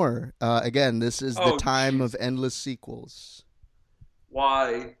making more. Again, this is the Oh, time of jeez. endless sequels.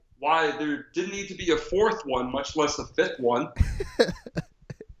 Why? Why? There didn't need to be a fourth one, much less a fifth one.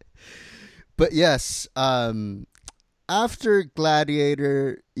 But yes, after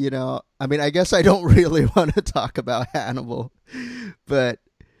Gladiator, I mean, I guess I don't really want to talk about Hannibal, but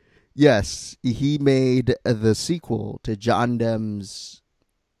yes, he made the sequel to John Demme's,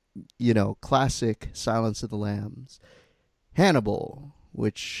 classic Silence of the Lambs, Hannibal,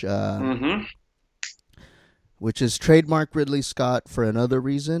 Hmm. which is trademark Ridley Scott for another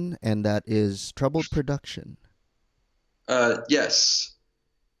reason, and that is troubled production. Yes,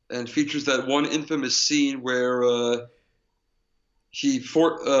 and features that one infamous scene where he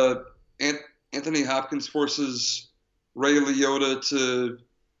for Anthony Hopkins forces Ray Liotta to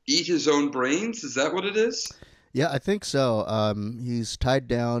eat his own brains. Is that what it is? Yeah, I think so. He's tied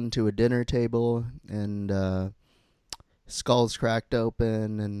down to a dinner table, and skull's cracked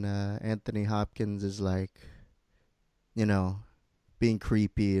open, and Anthony Hopkins is like, being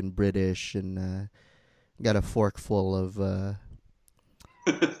creepy and British, and got a fork full of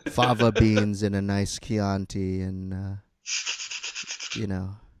fava beans and a nice Chianti, and you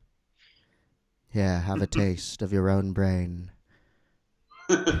know, yeah, have a taste of your own brain,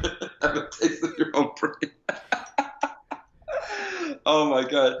 Have a taste of your own brain. Oh my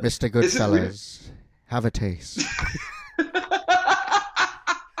god. Mister Is it weird? Goodfellas. Have a taste.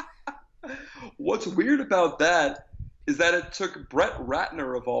 What's weird about that is that it took Brett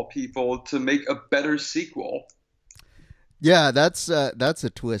Ratner of all people to make a better sequel. Yeah, that's a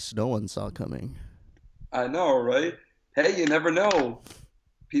twist no one saw coming. I know, right? Hey, you never know.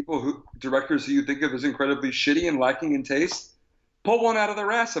 Directors who you think of as incredibly shitty and lacking in taste, pull one out of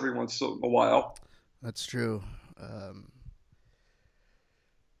their ass every once in a while. That's true.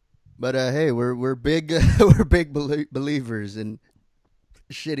 But hey, we're big we're big believers in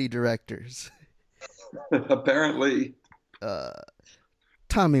shitty directors. Apparently. Uh,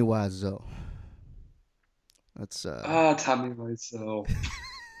 Tommy Wiseau. That's Tommy Wiseau.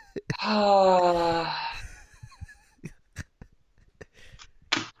 Ah.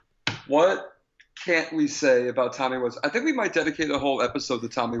 What can't we say about Tommy Wiseau? I think we might dedicate a whole episode to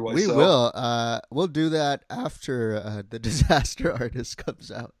Tommy we Wiseau. will. We'll do that after the Disaster Artist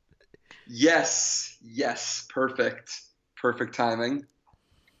comes out. Yes, yes, perfect, perfect timing.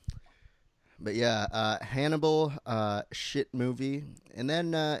 But yeah, Hannibal, shit movie, and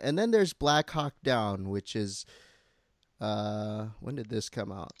then there's Black Hawk Down, which is when did this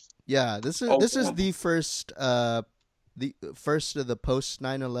come out? Yeah, this is Oh, this is the first of the post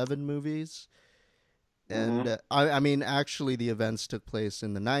 9/11 movies, and mhm. I mean actually the events took place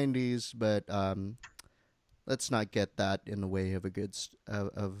in the 90s, but let's not get that in the way of a good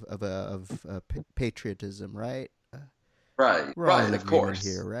patriotism, right? Right, We're all right, in of agreement course.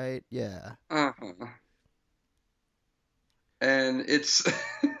 here, right? Yeah. Uh-huh. And it's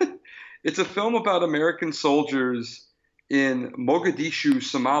it's a film about American soldiers in Mogadishu,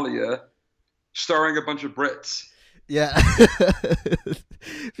 Somalia, starring a bunch of Brits. Yeah.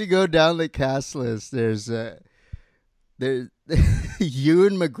 If you go down the cast list, there's Ewan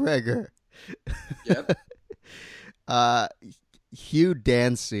McGregor, Yep. uh, Hugh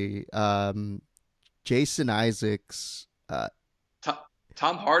Dancy, Jason Isaacs, Tom,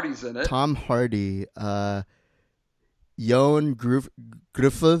 Tom Hardy's in it. Tom Hardy, Jon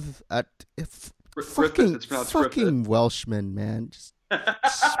Griffith at Griffith. It's pronounced Griffith. fucking Welshman, man. Just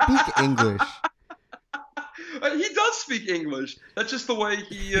speak English. He does speak English. That's just the way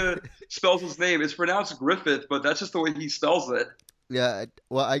he spells his name. It's pronounced Griffith, but that's just the way he spells it. Yeah,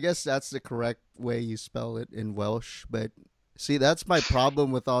 well, I guess that's the correct way you spell it in Welsh. But see, that's my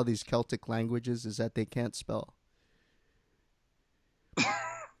problem with all these Celtic languages is that they can't spell.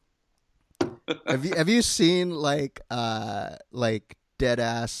 Have you seen like dead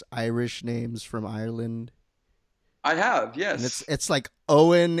ass Irish names from Ireland? I have, And yes. it's like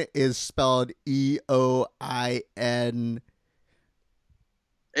Owen is spelled Eoin,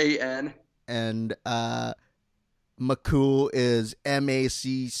 A-N. and McCool is Maccumhail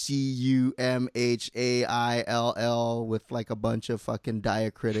with like a bunch of fucking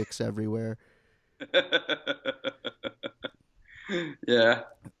diacritics everywhere. Yeah.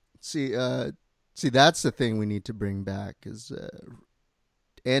 See, that's the thing we need to bring back is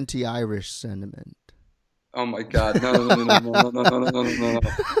anti-Irish sentiment. Oh my God! No! No! No! No! No! No! No! No! No!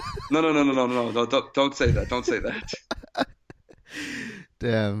 No! No! No! No! No! No! No! No! Don't say that! Don't say that!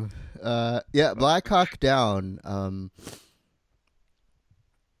 Damn. Yeah, Black Hawk Down.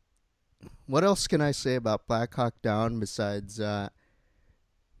 What else can I say about Black Hawk Down besides having?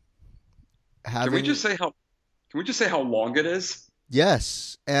 Can we just say how? Can we just say how long it is?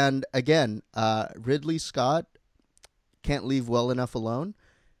 Yes, and again, Ridley Scott can't leave well enough alone.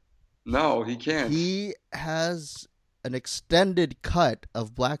 No, he can't. He has an extended cut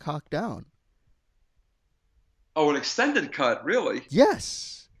of Black Hawk Down. Oh, an extended cut, really?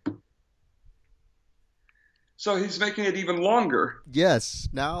 Yes. So he's making it even longer. Yes.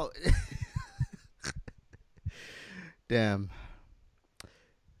 Now, damn.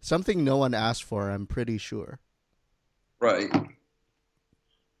 Something no one asked for, I'm pretty sure. Right.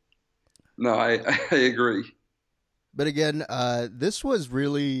 No, I agree. But again, this was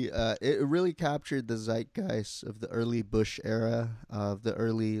really, it really captured the zeitgeist of the early Bush era, of the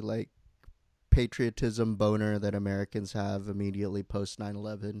early, like, patriotism boner that Americans have immediately post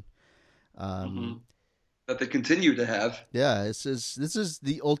 9/11. That they continue to have. Yeah, this is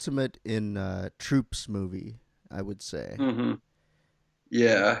the ultimate in troops movie, I would say. Mm-hmm.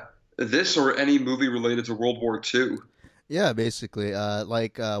 Yeah. This or any movie related to World War II. Yeah, basically,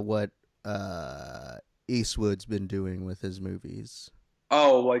 like what Eastwood's been doing with his movies.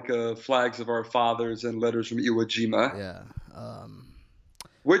 Oh, like Flags of Our Fathers and Letters from Iwo Jima. Yeah.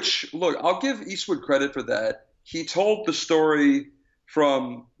 Which, look, I'll give Eastwood credit for that. He told the story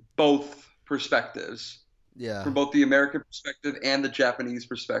from both perspectives, Yeah. from both the American perspective and the Japanese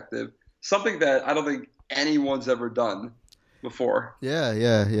perspective. Something that I don't think anyone's ever done before.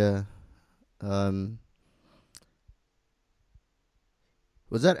 Yeah.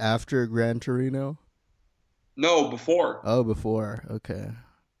 Was that after Gran Torino? No, before. Oh, before. Okay.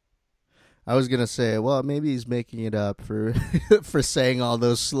 I was gonna say, well, maybe he's making it up for for saying all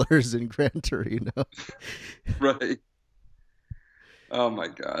those slurs in Gran Torino. Right. Oh my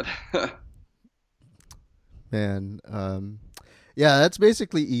God. Man, yeah, that's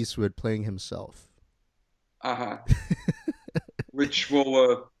basically Eastwood playing himself. Uh-huh. Which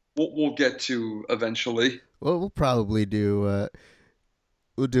we'll get to eventually. Well, we'll probably do.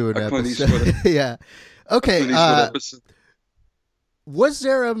 We'll do an A Clint episode. Eastwood. Yeah. Okay. Clint Eastwood episode. Was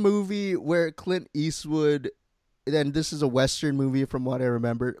there a movie where Clint Eastwood, and this is a Western movie from what I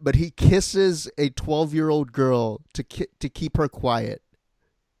remember, but he kisses a 12-year-old girl to keep her quiet?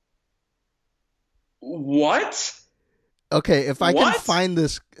 What? Okay, if I can What? find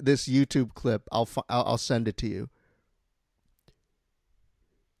this YouTube clip, I'll send it to you.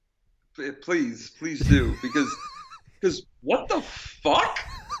 Please do, because what the fuck?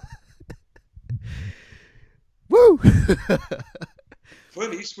 Woo!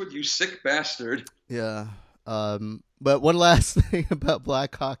 Clint Eastwood, you sick bastard. Yeah. But one last thing about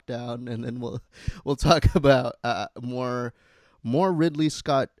Black Hawk Down, and then we'll talk about more Ridley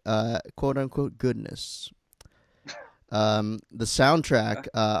Scott quote unquote goodness. The soundtrack,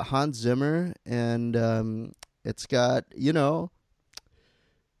 Hans Zimmer, and it's got, you know,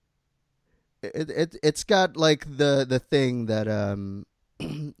 it's got like the thing that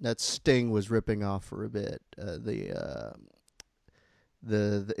that Sting was ripping off for a bit,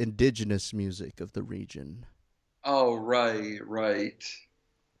 the indigenous music of the region. Oh, right.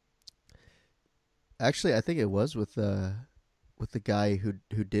 Actually, I think it was with the guy who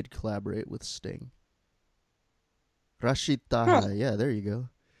did collaborate with Sting. Rashid Taha. Huh. Yeah, there you go.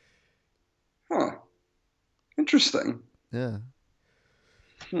 Huh. Interesting. Yeah.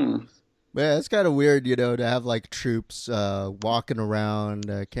 Hmm. Yeah, it's kind of weird, to have like troops walking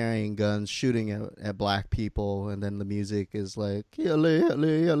around carrying guns, shooting at black people, and then the music is like yale, yale,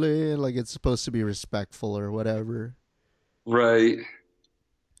 yale, like it's supposed to be respectful or whatever. Right.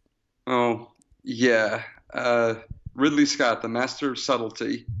 Oh, yeah. Uh, Ridley Scott, the master of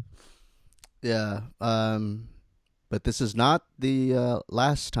subtlety. Yeah. But this is not the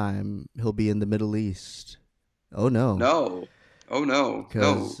last time he'll be in the Middle East. Oh no, No. Oh no.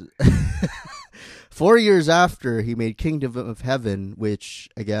 No. because 4 years after he made Kingdom of Heaven, which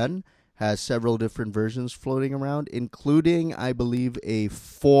again has several different versions floating around, including, I believe, a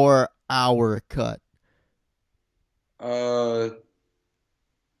 4-hour cut. Uh,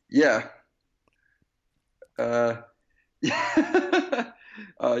 yeah. Uh,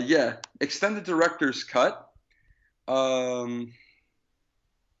 yeah. Extended director's cut. Um,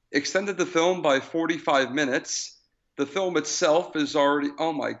 extended the film by 45 minutes. The film itself is already,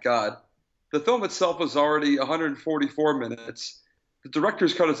 oh my God. The film itself is already 144 minutes. The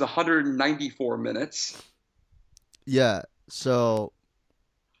director's cut is 194 minutes. Yeah. So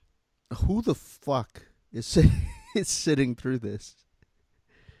who the fuck is is sitting through this?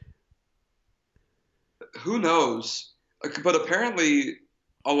 Who knows? But apparently,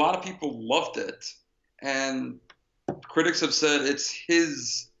 a lot of people loved it. And critics have said it's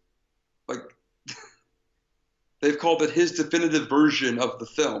his, like, they've called it his definitive version of the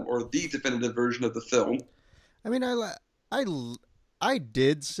film, or the definitive version of the film. I mean, I I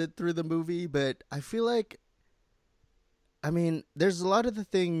did sit through the movie, but I feel like, I mean, there's a lot of the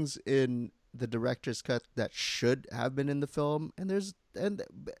things in the director's cut that should have been in the film,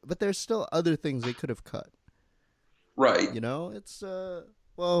 but there's still other things they could have cut. Right. It's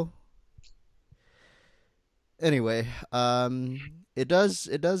well, anyway, it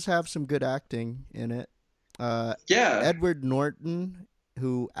does have some good acting in it. Uh, Yeah. Edward Norton,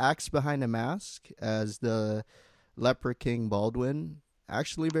 who acts behind a mask as the Leper King Baldwin,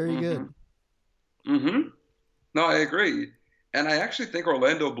 actually very Mm-hmm. good. Mm-hmm. No, I agree. And I actually think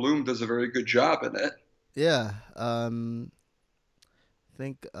Orlando Bloom does a very good job in it. Yeah. I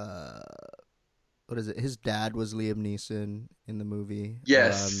think what is it? His dad was Liam Neeson in the movie.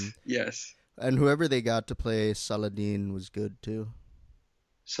 Yes. Yes. And whoever they got to play Saladin was good too.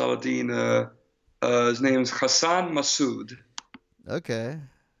 Saladin, his name's Hassan Masood. Okay.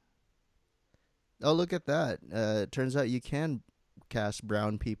 Oh, look at that. It turns out you can cast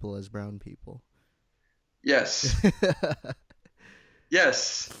brown people as brown people. Yes.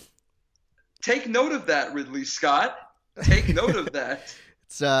 Yes. Take note of that, Ridley Scott. Take note of that.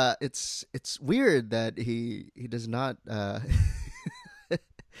 It's weird that he does not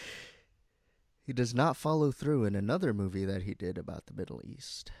he does not follow through in another movie that he did about the Middle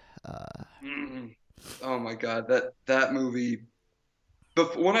East. Mm. Oh my God, that movie.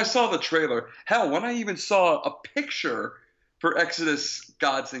 But when I saw the trailer, hell, when I even saw a picture for Exodus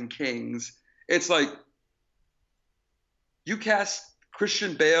Gods and Kings, it's like you cast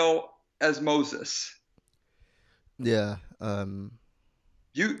Christian Bale as Moses. Yeah.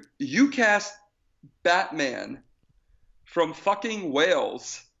 You cast Batman from fucking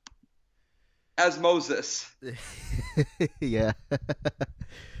Wales as Moses. Yeah.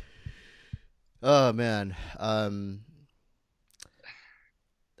 Oh man.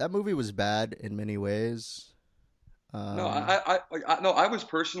 That movie was bad in many ways. No, Um, no, I was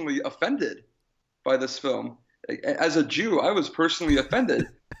personally offended by this film. As a Jew, I was personally offended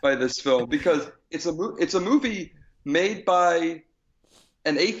by this film because it's a movie made by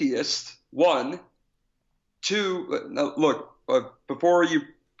an atheist. One, two. Now, look, before you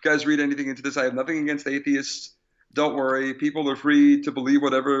guys read anything into this, I have nothing against atheists. Don't worry, people are free to believe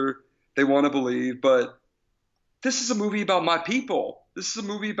whatever they want to believe. But this is a movie about my people. This is a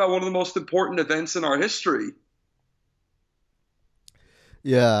movie about one of the most important events in our history.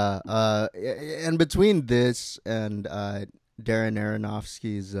 yeah. And between this and Darren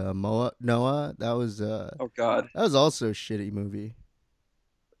Aronofsky's Noah, Oh God. that was also a shitty movie.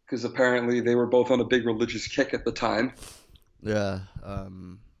 Because apparently they were both on a big religious kick at the time. Yeah.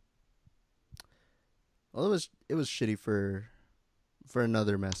 Well, it was shitty for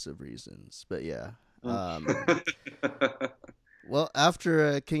another mess of reasons, but yeah. Well,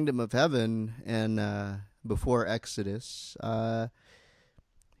 after Kingdom of Heaven and before Exodus,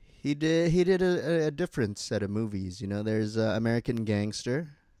 he did a different set of movies. There's American Gangster.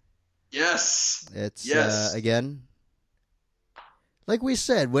 Yes. It's Yes. again, like we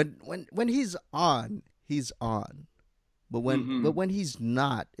said, when he's on, he's on. But when Hmm. but when he's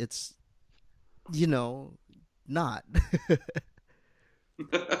not, it's not.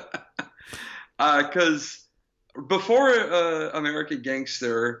 Because before American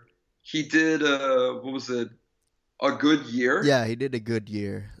Gangster, He did what was it? A Good Year. Yeah, he did a good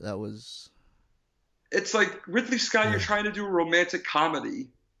year. That was It's like Ridley Scott, you're trying to do a romantic comedy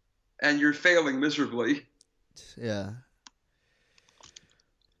and you're failing miserably. yeah.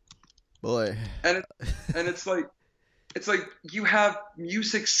 Boy. And it, and it's like you have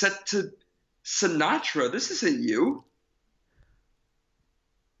music set to Sinatra. This isn't you.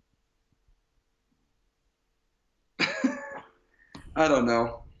 I don't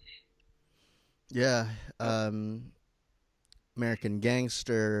know. Yeah. American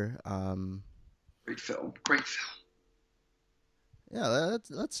Gangster. Great film. Great film. Yeah,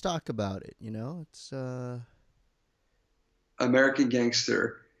 let's talk about it, you know? It's American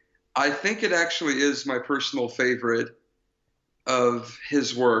Gangster. I think it actually is my personal favorite of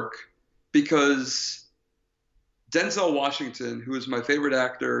his work because Denzel Washington, who is my favorite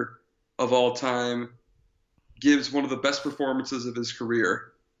actor of all time, gives one of the best performances of his career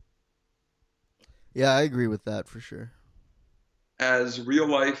yeah, I agree with that for sure. as real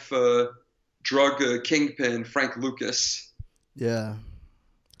life drug kingpin Frank Lucas. Yeah.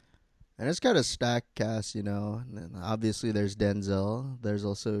 And it's got a stacked cast, you know. And obviously, there's Denzel. There's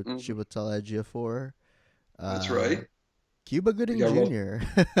also Mhm. Chiwetel Ejiofor, That's uh, right. Cuba We Gooding got Jr.,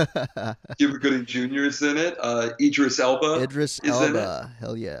 Cuba Gooding Jr. is in it. Idris Elba Idris is in it. Elba.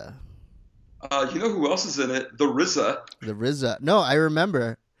 Hell yeah. You know who else is in it? The RZA. The RZA. No, I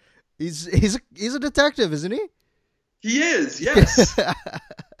remember. He's a detective, isn't he? He is, yes.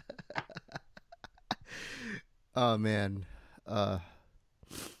 Oh man. Uh,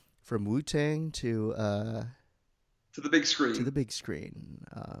 from Wu Tang To the big to the screen. big screen.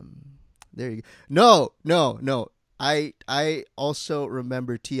 There you go. No, no, no. I also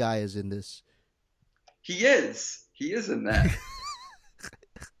remember Ti is in this. He is. He is in that.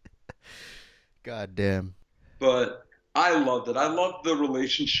 God damn. But I loved it. I loved the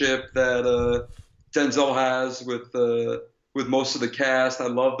relationship that Denzel has with most of the cast. I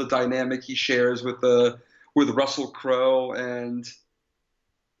love the dynamic he shares with Russell Crowe, and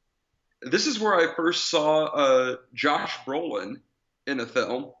this is where I first saw Josh Brolin in a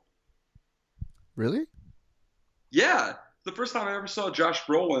film. Really? Yeah, the first time I ever saw Josh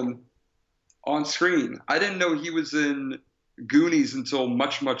Brolin on screen. I didn't know he was in Goonies until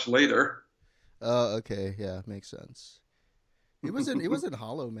much, much later. Oh, okay. Yeah, makes sense. He was in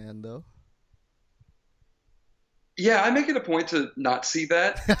Hollow Man though. Yeah, I make it a point to not see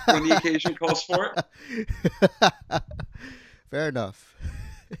that when the occasion calls for it. Fair enough.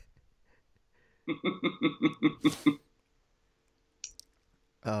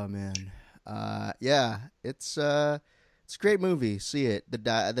 Oh man. Yeah, it's a great movie. See it. The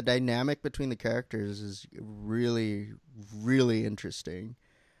dynamic between the characters is really really interesting.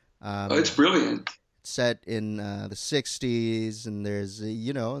 Oh, it's Um brilliant. Set in the 60s, and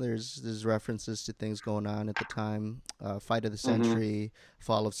there's references to things going on at the time, fight of the Hmm. century,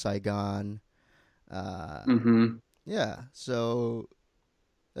 fall of Saigon. uh Hmm. yeah, so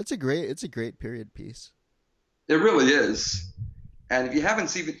it's a great period piece. It really is. And if you haven't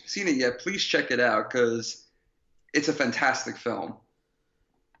seen it yet, please check it out because it's a fantastic film.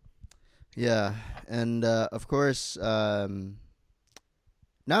 Yeah, and of course, now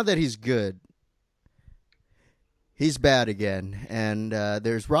that he's good, he's bad again, and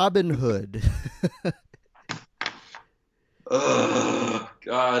there's Robin Hood. Oh,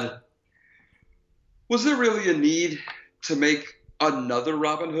 God. Was there really a need to make another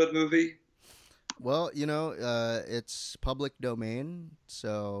Robin Hood movie? Well, it's public domain,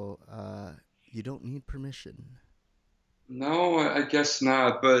 so you don't need permission. No, I guess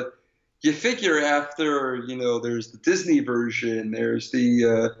not. But you figure after, there's the Disney version, there's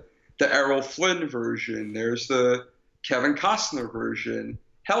the Errol Flynn version, there's the Kevin Costner version.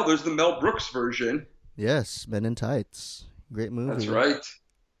 Hell, there's the Mel Brooks version. Yes, Men in Tights, great That's movie. right.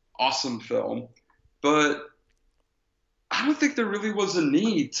 Awesome film. But I don't think there really was a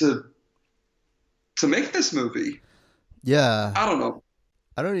need to make this movie. Yeah, I don't know.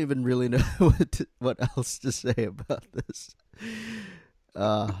 I don't even really know what else to say about this.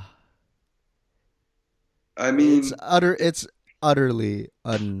 Uh, I mean, it's utterly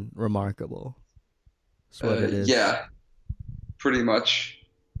unremarkable. That's what it is. yeah, pretty much.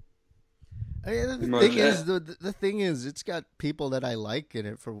 I mean, Pretty much. the thing is, it's got people that I like in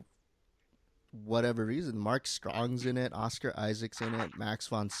it for whatever reason. Mark Strong's in it, Oscar Isaac's in it, Max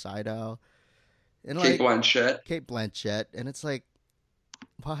von Sydow, and Kate like Blanchett. Kate Blanchett, and it's like,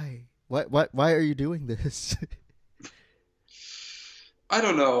 why? Why are you doing this? I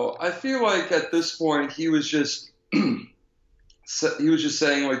don't know. I feel like at this point he was just he was just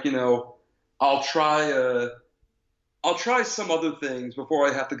saying, like, I'll try. I'll try some other things before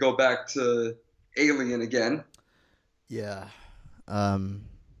I have to go back to Alien again, Yeah. Um,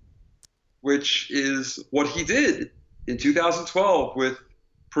 which is what he did in 2012 with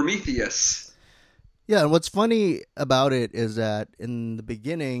Prometheus. yeah, and what's funny about it is that in the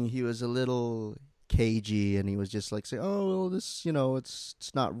beginning he was a little cagey and he was just like saying, "Oh, well, this,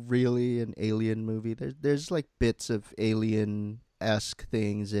 it's not really an alien movie. There's like bits of alien-esque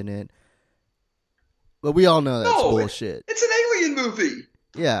things in it." But we all know that's No, bullshit. it's an alien movie.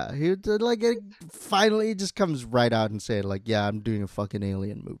 Yeah, he did, like it finally just comes right out and say like, "Yeah, I'm doing a fucking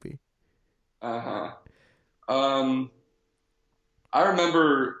alien movie." Uh-huh. Um, I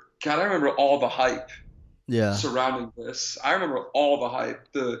remember, God, I remember all the hype Yeah. surrounding this. I remember all the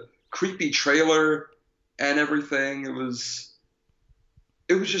hype, the creepy trailer and everything. It was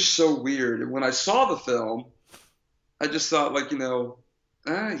just so weird. And when I saw the film, I just thought like,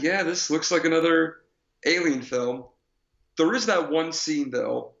 yeah, this looks like another alien film. There is that one scene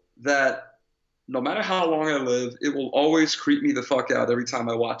though that no matter how long I live, it will always creep me the fuck out every time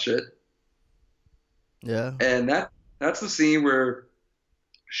I watch it. Yeah. And that's the scene where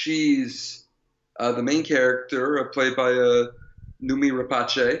she's the main character, played by Numi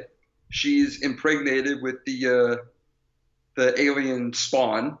Rapace. She's impregnated with the alien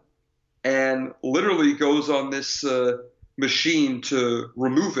spawn, and literally goes on this machine to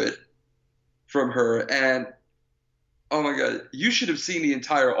remove it from her. And oh my god, you should have seen the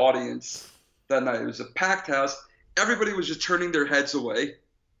entire audience that night. It was a packed house. Everybody was just turning their heads away.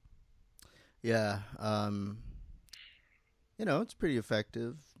 Yeah. It's pretty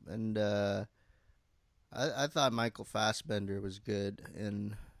effective, and I thought Michael Fassbender was good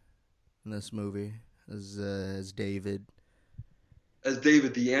in this movie as David. As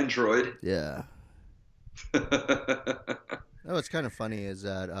David the android. Yeah. No, what's kind of funny is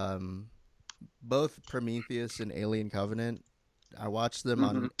that both Prometheus and Alien Covenant, I watched them Hmm.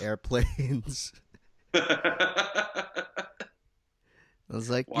 on airplanes. I was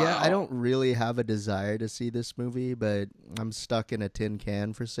like, yeah, I Wow. don't really have a desire to see this movie, but I'm stuck in a tin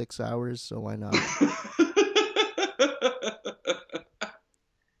can for 6 hours, so why not?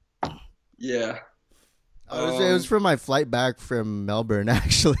 Yeah. It was Um, from my flight back from Melbourne,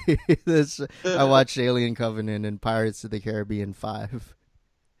 actually. I watched Alien Covenant and Pirates of the Caribbean 5.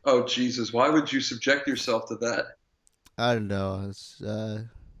 oh Jesus, why would you subject yourself to that? I don't know. I was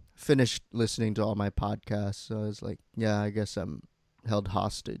finished listening to all my podcasts, so I was like, yeah, I guess I'm held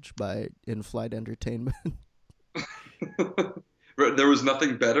hostage by in-flight entertainment. There was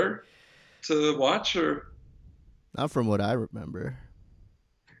nothing better to watch, or Not from what I remember.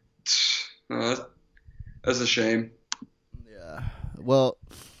 uh, that's a shame. Yeah. Well,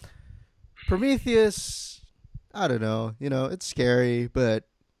 Prometheus, I don't know. It's scary, but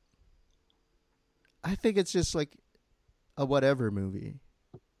I think it's just like a whatever movie.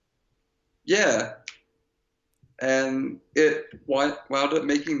 Yeah, and it wound up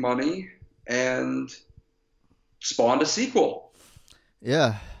making money and spawned a sequel.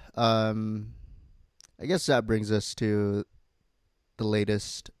 Yeah. Um, I guess that brings us to the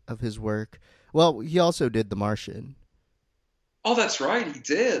latest of his work. Well, he also did The Martian. Oh, that's right, he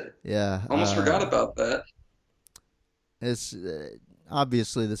did. Yeah. Almost forgot about that. It's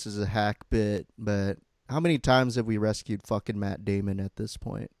obviously this is a hack bit, but how many times have we rescued fucking Matt Damon at this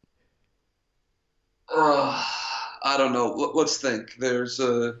point? Uh, I don't know. Let's think. There's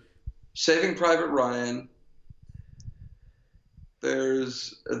Saving Private Ryan.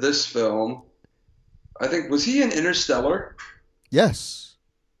 There's this film. I think, was he in Interstellar? Yes.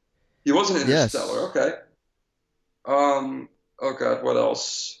 He was in Interstellar. Yes. Okay. Oh God, what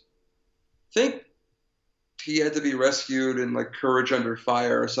else? I think he had to be rescued in like Courage Under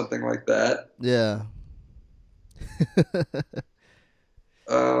Fire or something like that. Yeah.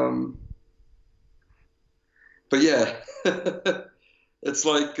 Um, but yeah, it's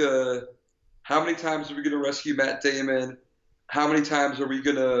like, how many times are we going to rescue Matt Damon? How many times are we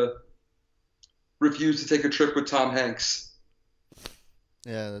going to refuse to take a trip with Tom Hanks?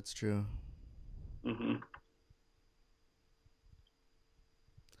 Yeah, that's true. Hmm.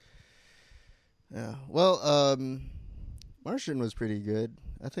 Yeah. Well, Martian was pretty good.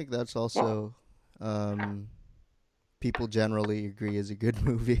 I think that's Well, also um, people generally agree is a good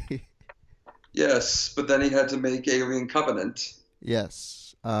movie. yes, but then he had to make Alien Covenant.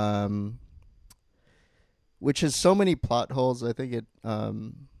 Yes. Which has so many plot holes. I think it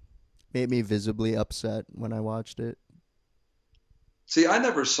made me visibly upset when I watched it. See, I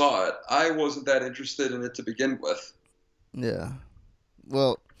never saw it. I wasn't that interested in it to begin with. Yeah.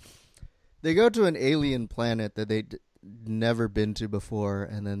 Well, they go to an alien planet that they'd never been to before,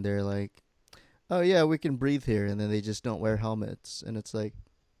 and then they're like, oh yeah, we can breathe here, and then they just don't wear helmets, and it's like,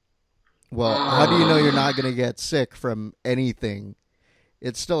 well, how do you know you're not gonna get sick from anything?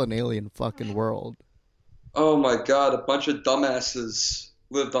 It's still an alien fucking world. Oh my God, a bunch of dumbasses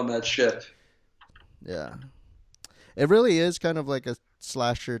lived on that ship. Yeah, it really is kind of like a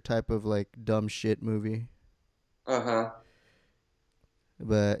slasher type of like dumb shit movie. Uh-huh.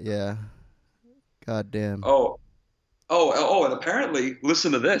 But yeah, goddamn. Oh, and apparently,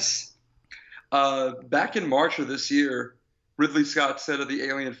 listen to this. Back in March of this year, Ridley Scott said of the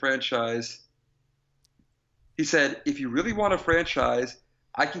Alien franchise, he said, if you really want a franchise,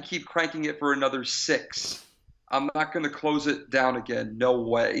 I can keep cranking it for another six. I'm not going to close it down again. No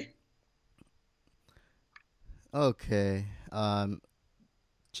way. Okay.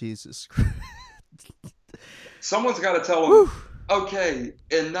 Jesus Christ. Someone's got to tell him, Whew. okay,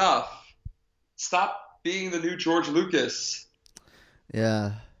 enough. Stop being the new George Lucas.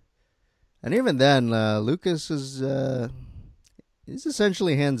 Yeah. And even then, Lucas is he's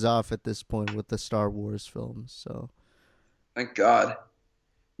essentially hands off at this point with the Star Wars films. So Thank God.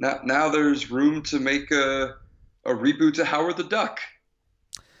 Now there's room to make a reboot to Howard the Duck.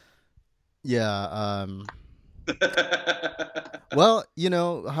 yeah. Well,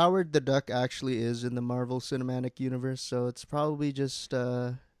 Howard the Duck actually is in the Marvel Cinematic Universe, so it's probably just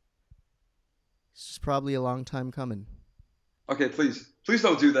probably a long time coming. Okay, please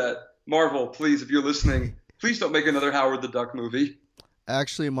don't do that. Marvel, please, if you're listening, please don't make another Howard the Duck movie.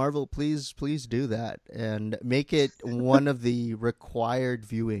 Actually, Marvel, please do that and make it one of the required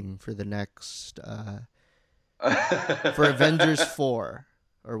viewing for the next for Avengers 4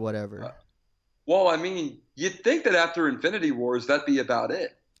 or whatever. Well, I mean, you'd think that after Infinity Wars, that'd be about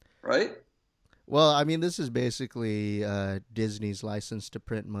it, right? Well, I mean, this is basically Disney's license to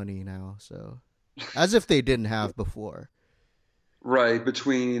print money now, so as if they didn't have before. Right,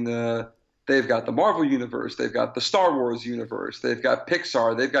 between they've got the Marvel universe, they've got the Star Wars universe, they've got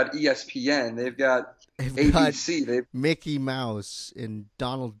Pixar, they've got ESPN, they've got They've got ABC, they've Mickey Mouse and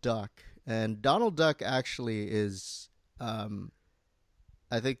Donald Duck, and Donald Duck actually is,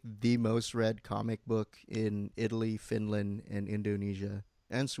 I think, the most read comic book in Italy, Finland, and Indonesia,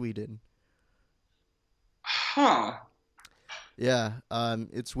 and Sweden. huh. Yeah,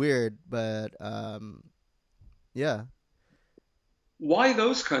 it's weird, but yeah, Why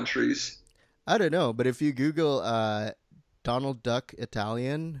those countries? I don't know. But if you Google Donald Duck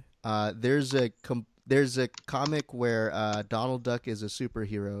Italian, there's a comic where Donald Duck is a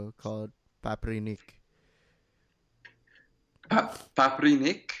superhero called Paprinik.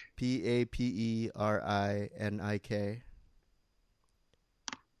 Paprinik? Paprinik.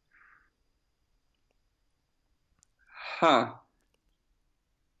 Huh.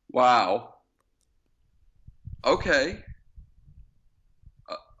 Wow. Okay.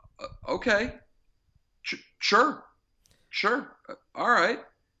 Okay. Sure. Sure. All right.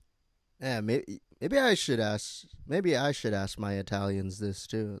 Yeah, maybe I should ask. Maybe I should ask my Italians this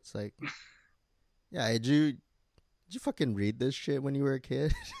too. It's like, yeah, did you fucking read this shit when you were a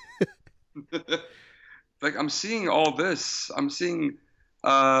kid? Like I'm seeing all this. I'm seeing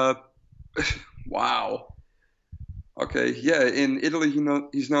uh wow. Okay. Yeah, in Italy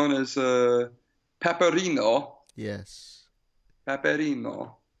he's known as Paperino. Yes.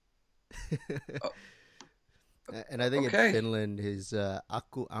 Paperino. Uh, And I think in okay. Finland is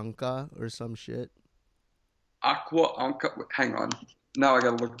Aku Anka or some shit. Aqua Anka. Hang on. Now I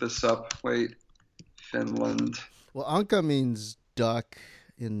gotta look this up. Wait. Finland. Well, Anka means duck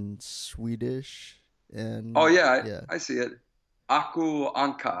in Swedish, Oh and yeah, yeah, I see it. Aku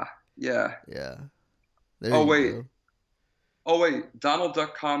Anka. Yeah. yeah. There Oh you wait. go. Oh wait. Donald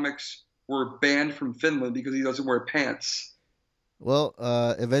Duck comics were banned from Finland because he doesn't wear pants. Well,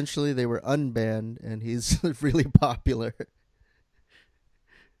 eventually they were unbanned, and he's really popular.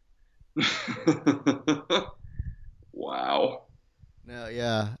 Wow. No,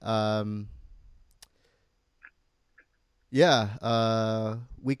 yeah, yeah.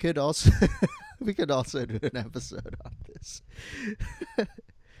 We could also we could also do an episode on this.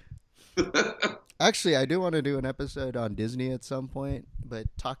 Actually, I do want to do an episode on Disney at some point, but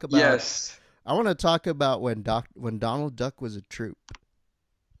Yes. I want to talk about when Donald Duck was a troop.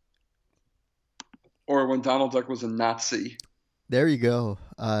 Or when Donald Duck was a Nazi. There you go.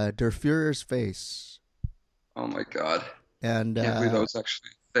 Der Führer's face. Oh my God. And Can't believe that was actually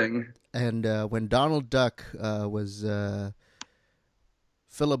a thing. when Donald Duck was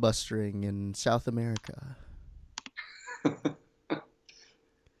filibustering in South America.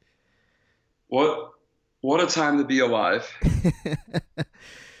 What a time to be alive.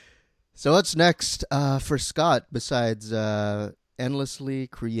 So what's next for Scott besides endlessly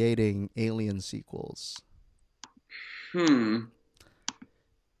creating Alien sequels? Hmm.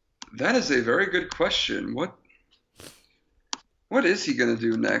 That is a very good question. What is he gonna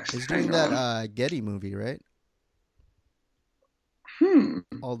do next? He's doing Hang that on. Getty movie, right? Let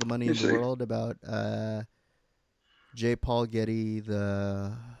All the Money me in the see. World about J. Paul Getty,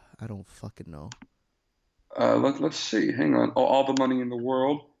 the I don't fucking know. Let's see. Hang on. Oh, all the money in the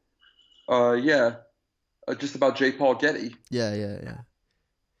world. Yeah. Just about J. Paul Getty. Yeah, yeah, yeah.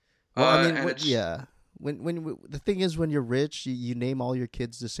 Well, I mean, And what? it's Yeah. When the thing is, when you're rich, you name all your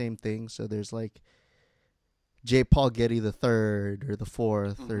kids the same thing. So there's like J. Paul Getty the third, or the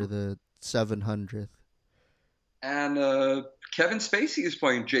fourth, or Mhm. the 700th. and Kevin Spacey is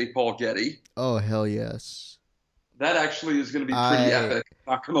playing J. Paul Getty. Oh hell yes! That actually is going to be pretty I epic.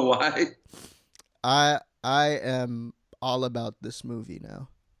 Not gonna lie. I am all about this movie now.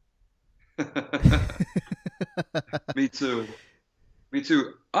 Me too. Me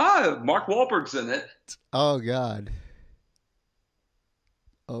too. Mark Wahlberg's in it. Oh god.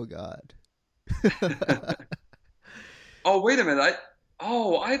 Oh god. Oh, wait a minute.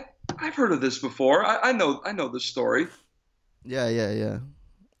 I've heard of this before. I know this story. Yeah, yeah, yeah.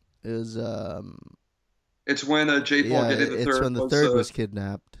 It was It's when J. Paul yeah, Getty the it's third when the was third was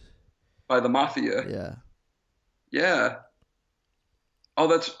kidnapped. by the mafia. Yeah. Yeah.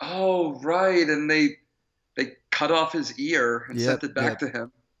 Oh right, and they cut off his ear and Yep, sent it back yep, to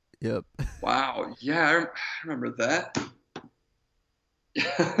him. yep. Wow. Yeah, I remember that.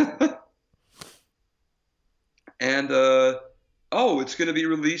 And it's going to be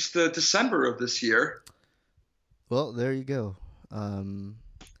released December of this year. Well, there you go. Um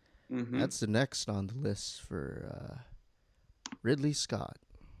Hmm. that's the next on the list for Ridley Scott.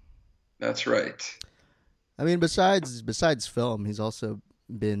 That's right. I mean, besides film, he's also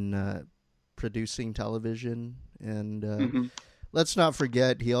been producing television, and Hmm. let's not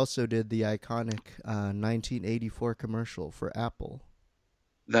forget he also did the iconic 1984 commercial for Apple.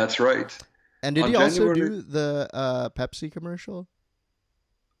 That's right. And did On he also January, do the Pepsi commercial?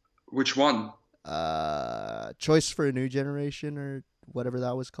 which one? Choice for a New Generation, or whatever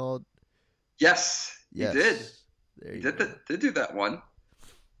that was called. Yes, he did. Yes, there He you go. did do that one.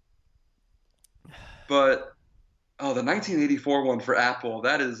 But the 1984 one for Apple,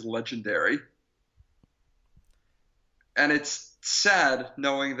 that is legendary. And it's sad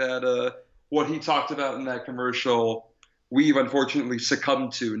knowing that what he talked about in that commercial, we've unfortunately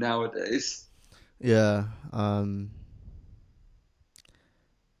succumbed to nowadays. Yeah. And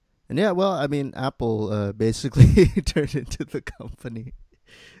yeah, well, I mean, Apple basically turned into the company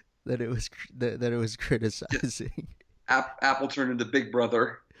that it was Yeah, criticizing. Apple turned into Big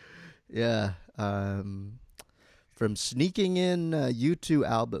Brother. Yeah. From sneaking in U2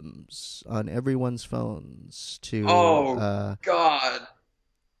 albums on everyone's phones to Oh God.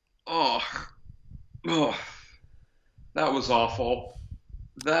 Oh, oh, that was awful.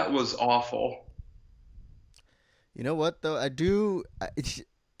 That was awful. you know what though, I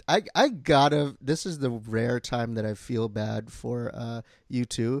gotta, this is the rare time that I feel bad for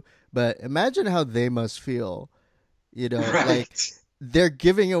U2, but imagine how they must feel, like Right. they're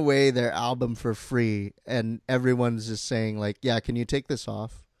giving away their album for free and everyone's just saying like, yeah, can you take this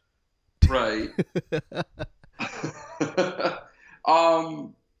off? Right.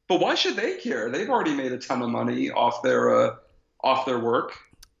 um, but why should they care? They've already made a ton of money off their work.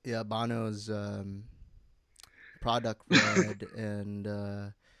 Yeah, Bono's Product Red,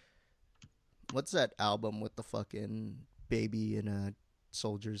 and what's that album with the fucking baby in a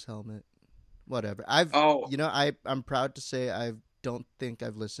soldier's helmet? Whatever. Oh, I'm proud to say I don't think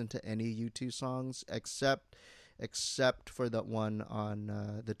I've listened to any U2 songs except for that one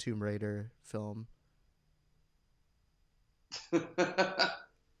on the Tomb Raider film.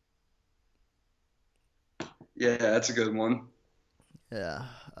 yeah, that's a good one. Yeah.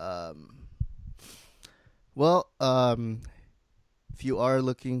 Well, if you are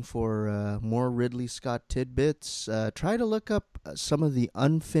looking for more Ridley Scott tidbits, try to look up some of the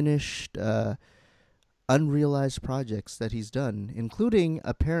unfinished, unrealized projects that he's done, including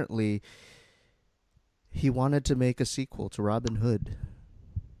apparently he wanted to make a sequel to Robin Hood.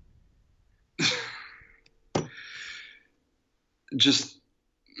 Just,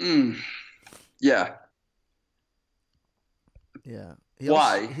 mm, yeah. Yeah.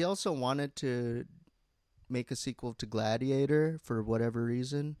 Why? He also wanted to make a sequel to Gladiator for whatever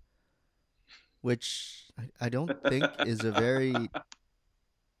reason, which I don't think is a very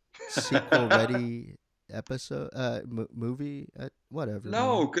sequel ready episode movie, whatever, man.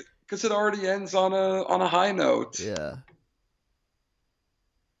 No, because it already ends on a high note. Yeah.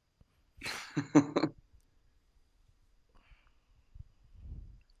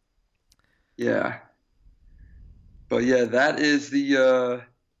 Yeah. But yeah, that is the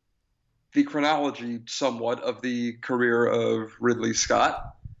chronology somewhat of the career of Ridley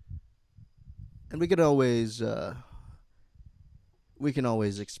Scott. And we can always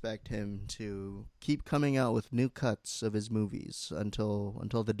expect him to keep coming out with new cuts of his movies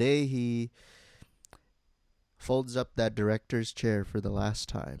until the day he folds up that director's chair for the last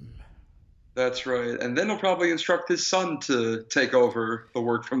time. That's right. And then he'll probably instruct his son to take over the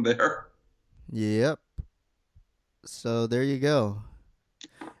work from there. Yep. So there you go.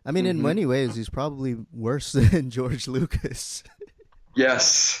 I mean, in Hmm. many ways, he's probably worse than George Lucas.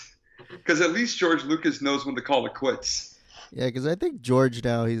 Yes. Because at least George Lucas knows when to call it quits. Yeah, because I think George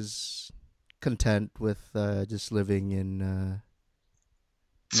now he's content with just living in Northern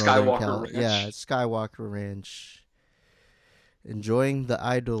Skywalker Cal. Yeah, Ranch. Skywalker Ranch, enjoying the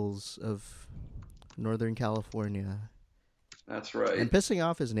idols of Northern California That's and right. pissing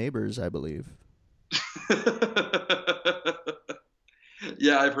off his neighbors, I believe.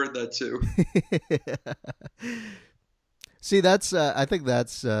 Yeah, I've heard that too. See, that's I think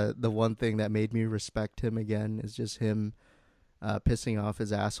that's the one thing that made me respect him again is just him pissing off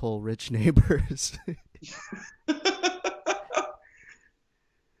his asshole rich neighbors.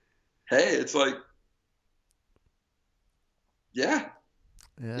 Hey, it's like, yeah,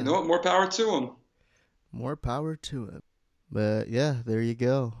 you Yeah, know what? More power to him. more power to him. But yeah, there you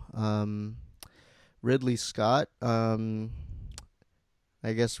go. Ridley Scott.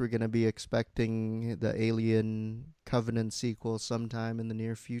 I guess we're gonna be expecting the Alien Covenant sequel sometime in the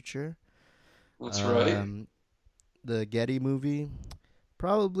near future. That's right. Um, the Getty movie.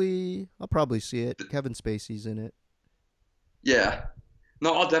 I'll probably see it. Kevin Spacey's in it. Yeah.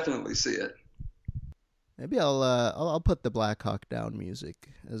 No, I'll definitely see it. Maybe I'll put the Black Hawk Down music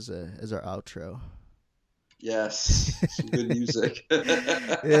as our outro. Yes. Some good music.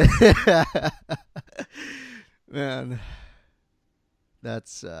 Man,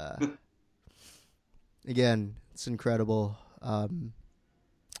 that's again, it's incredible.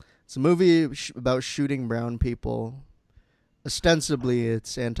 It's a movie about shooting brown people. Ostensibly,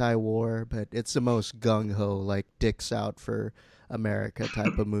 it's anti-war, but it's the most gung ho, like dicks out for America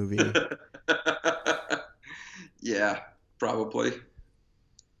type of movie. Yeah, probably.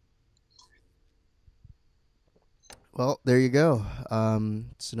 Well, there you go.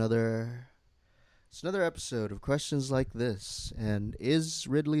 It's another episode of questions like this. And is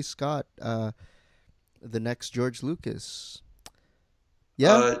Ridley Scott the next George Lucas?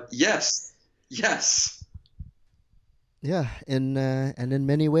 Yeah, Yes. Yes. yeah. And in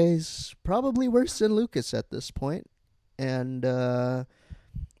many ways, probably worse than Lucas at this point. And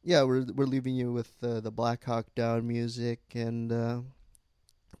yeah, we're leaving you with the Black Hawk Down music. And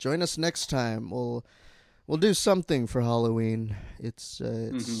join us next time. We'll do something for Halloween. Hmm.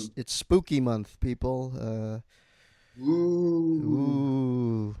 It's spooky month, people. Ooh.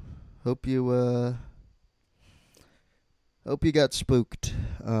 Ooh, hope you got spooked.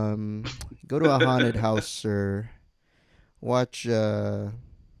 Go to a haunted house or watch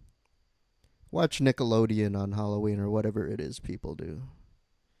watch Nickelodeon on Halloween or whatever it is people do.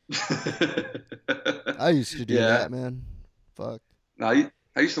 I used to do Yeah. that, man. Fuck. Now,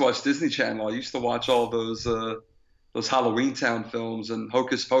 I used to watch Disney Channel. I used to watch all those Halloween Town films and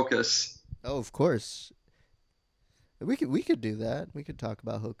Hocus Pocus. Oh, of course. We could do that. We could talk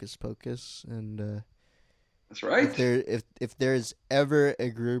about Hocus Pocus and That's right. if there's ever a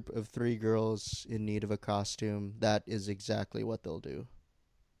group of three girls in need of a costume, that is exactly what they'll do.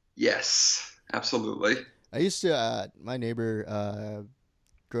 Yes, absolutely. I used to my neighbor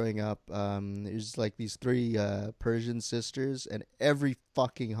growing up. There's like these three Persian sisters, and every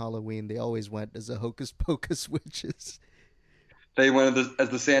fucking Halloween they always went as the Hocus Pocus witches. They went as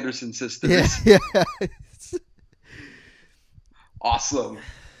the Sanderson Yeah, sisters. yeah. Awesome.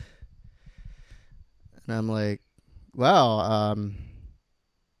 And I'm like, wow.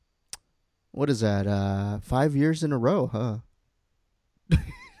 What is that? 5 years in a row, huh?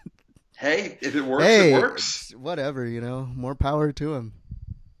 Hey, if it works, it Hey, works. whatever, more power to him.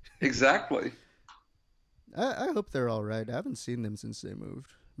 Exactly. I hope they're all right. I haven't seen them since they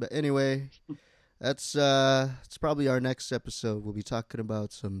moved. But anyway, it's probably our next episode. We'll be talking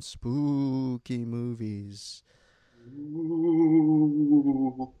about some spooky movies.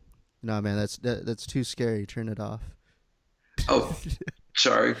 Ooh. No, man, that's too scary. Turn it off. Oh,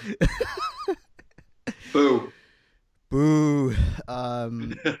 sorry. Boo. Boo.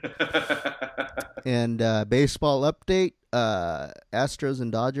 And baseball update. Astros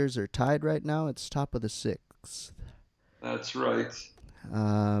and Dodgers are tied right now. It's top of the sixth. That's right.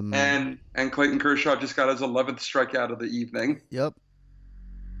 Um, And Clayton Kershaw just got his 11th strikeout of the evening. yep.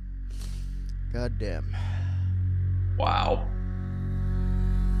 Goddamn. Wow.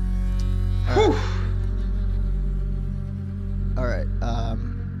 All right.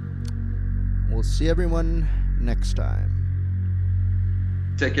 We'll see everyone next time.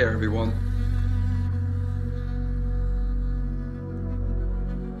 Take care, everyone.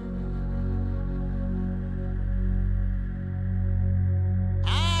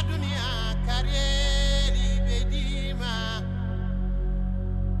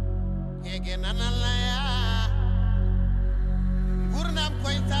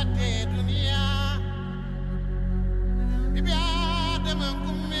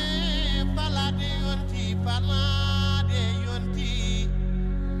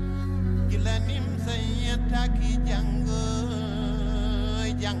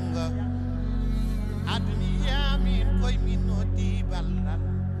 Adunia min koy min no di bal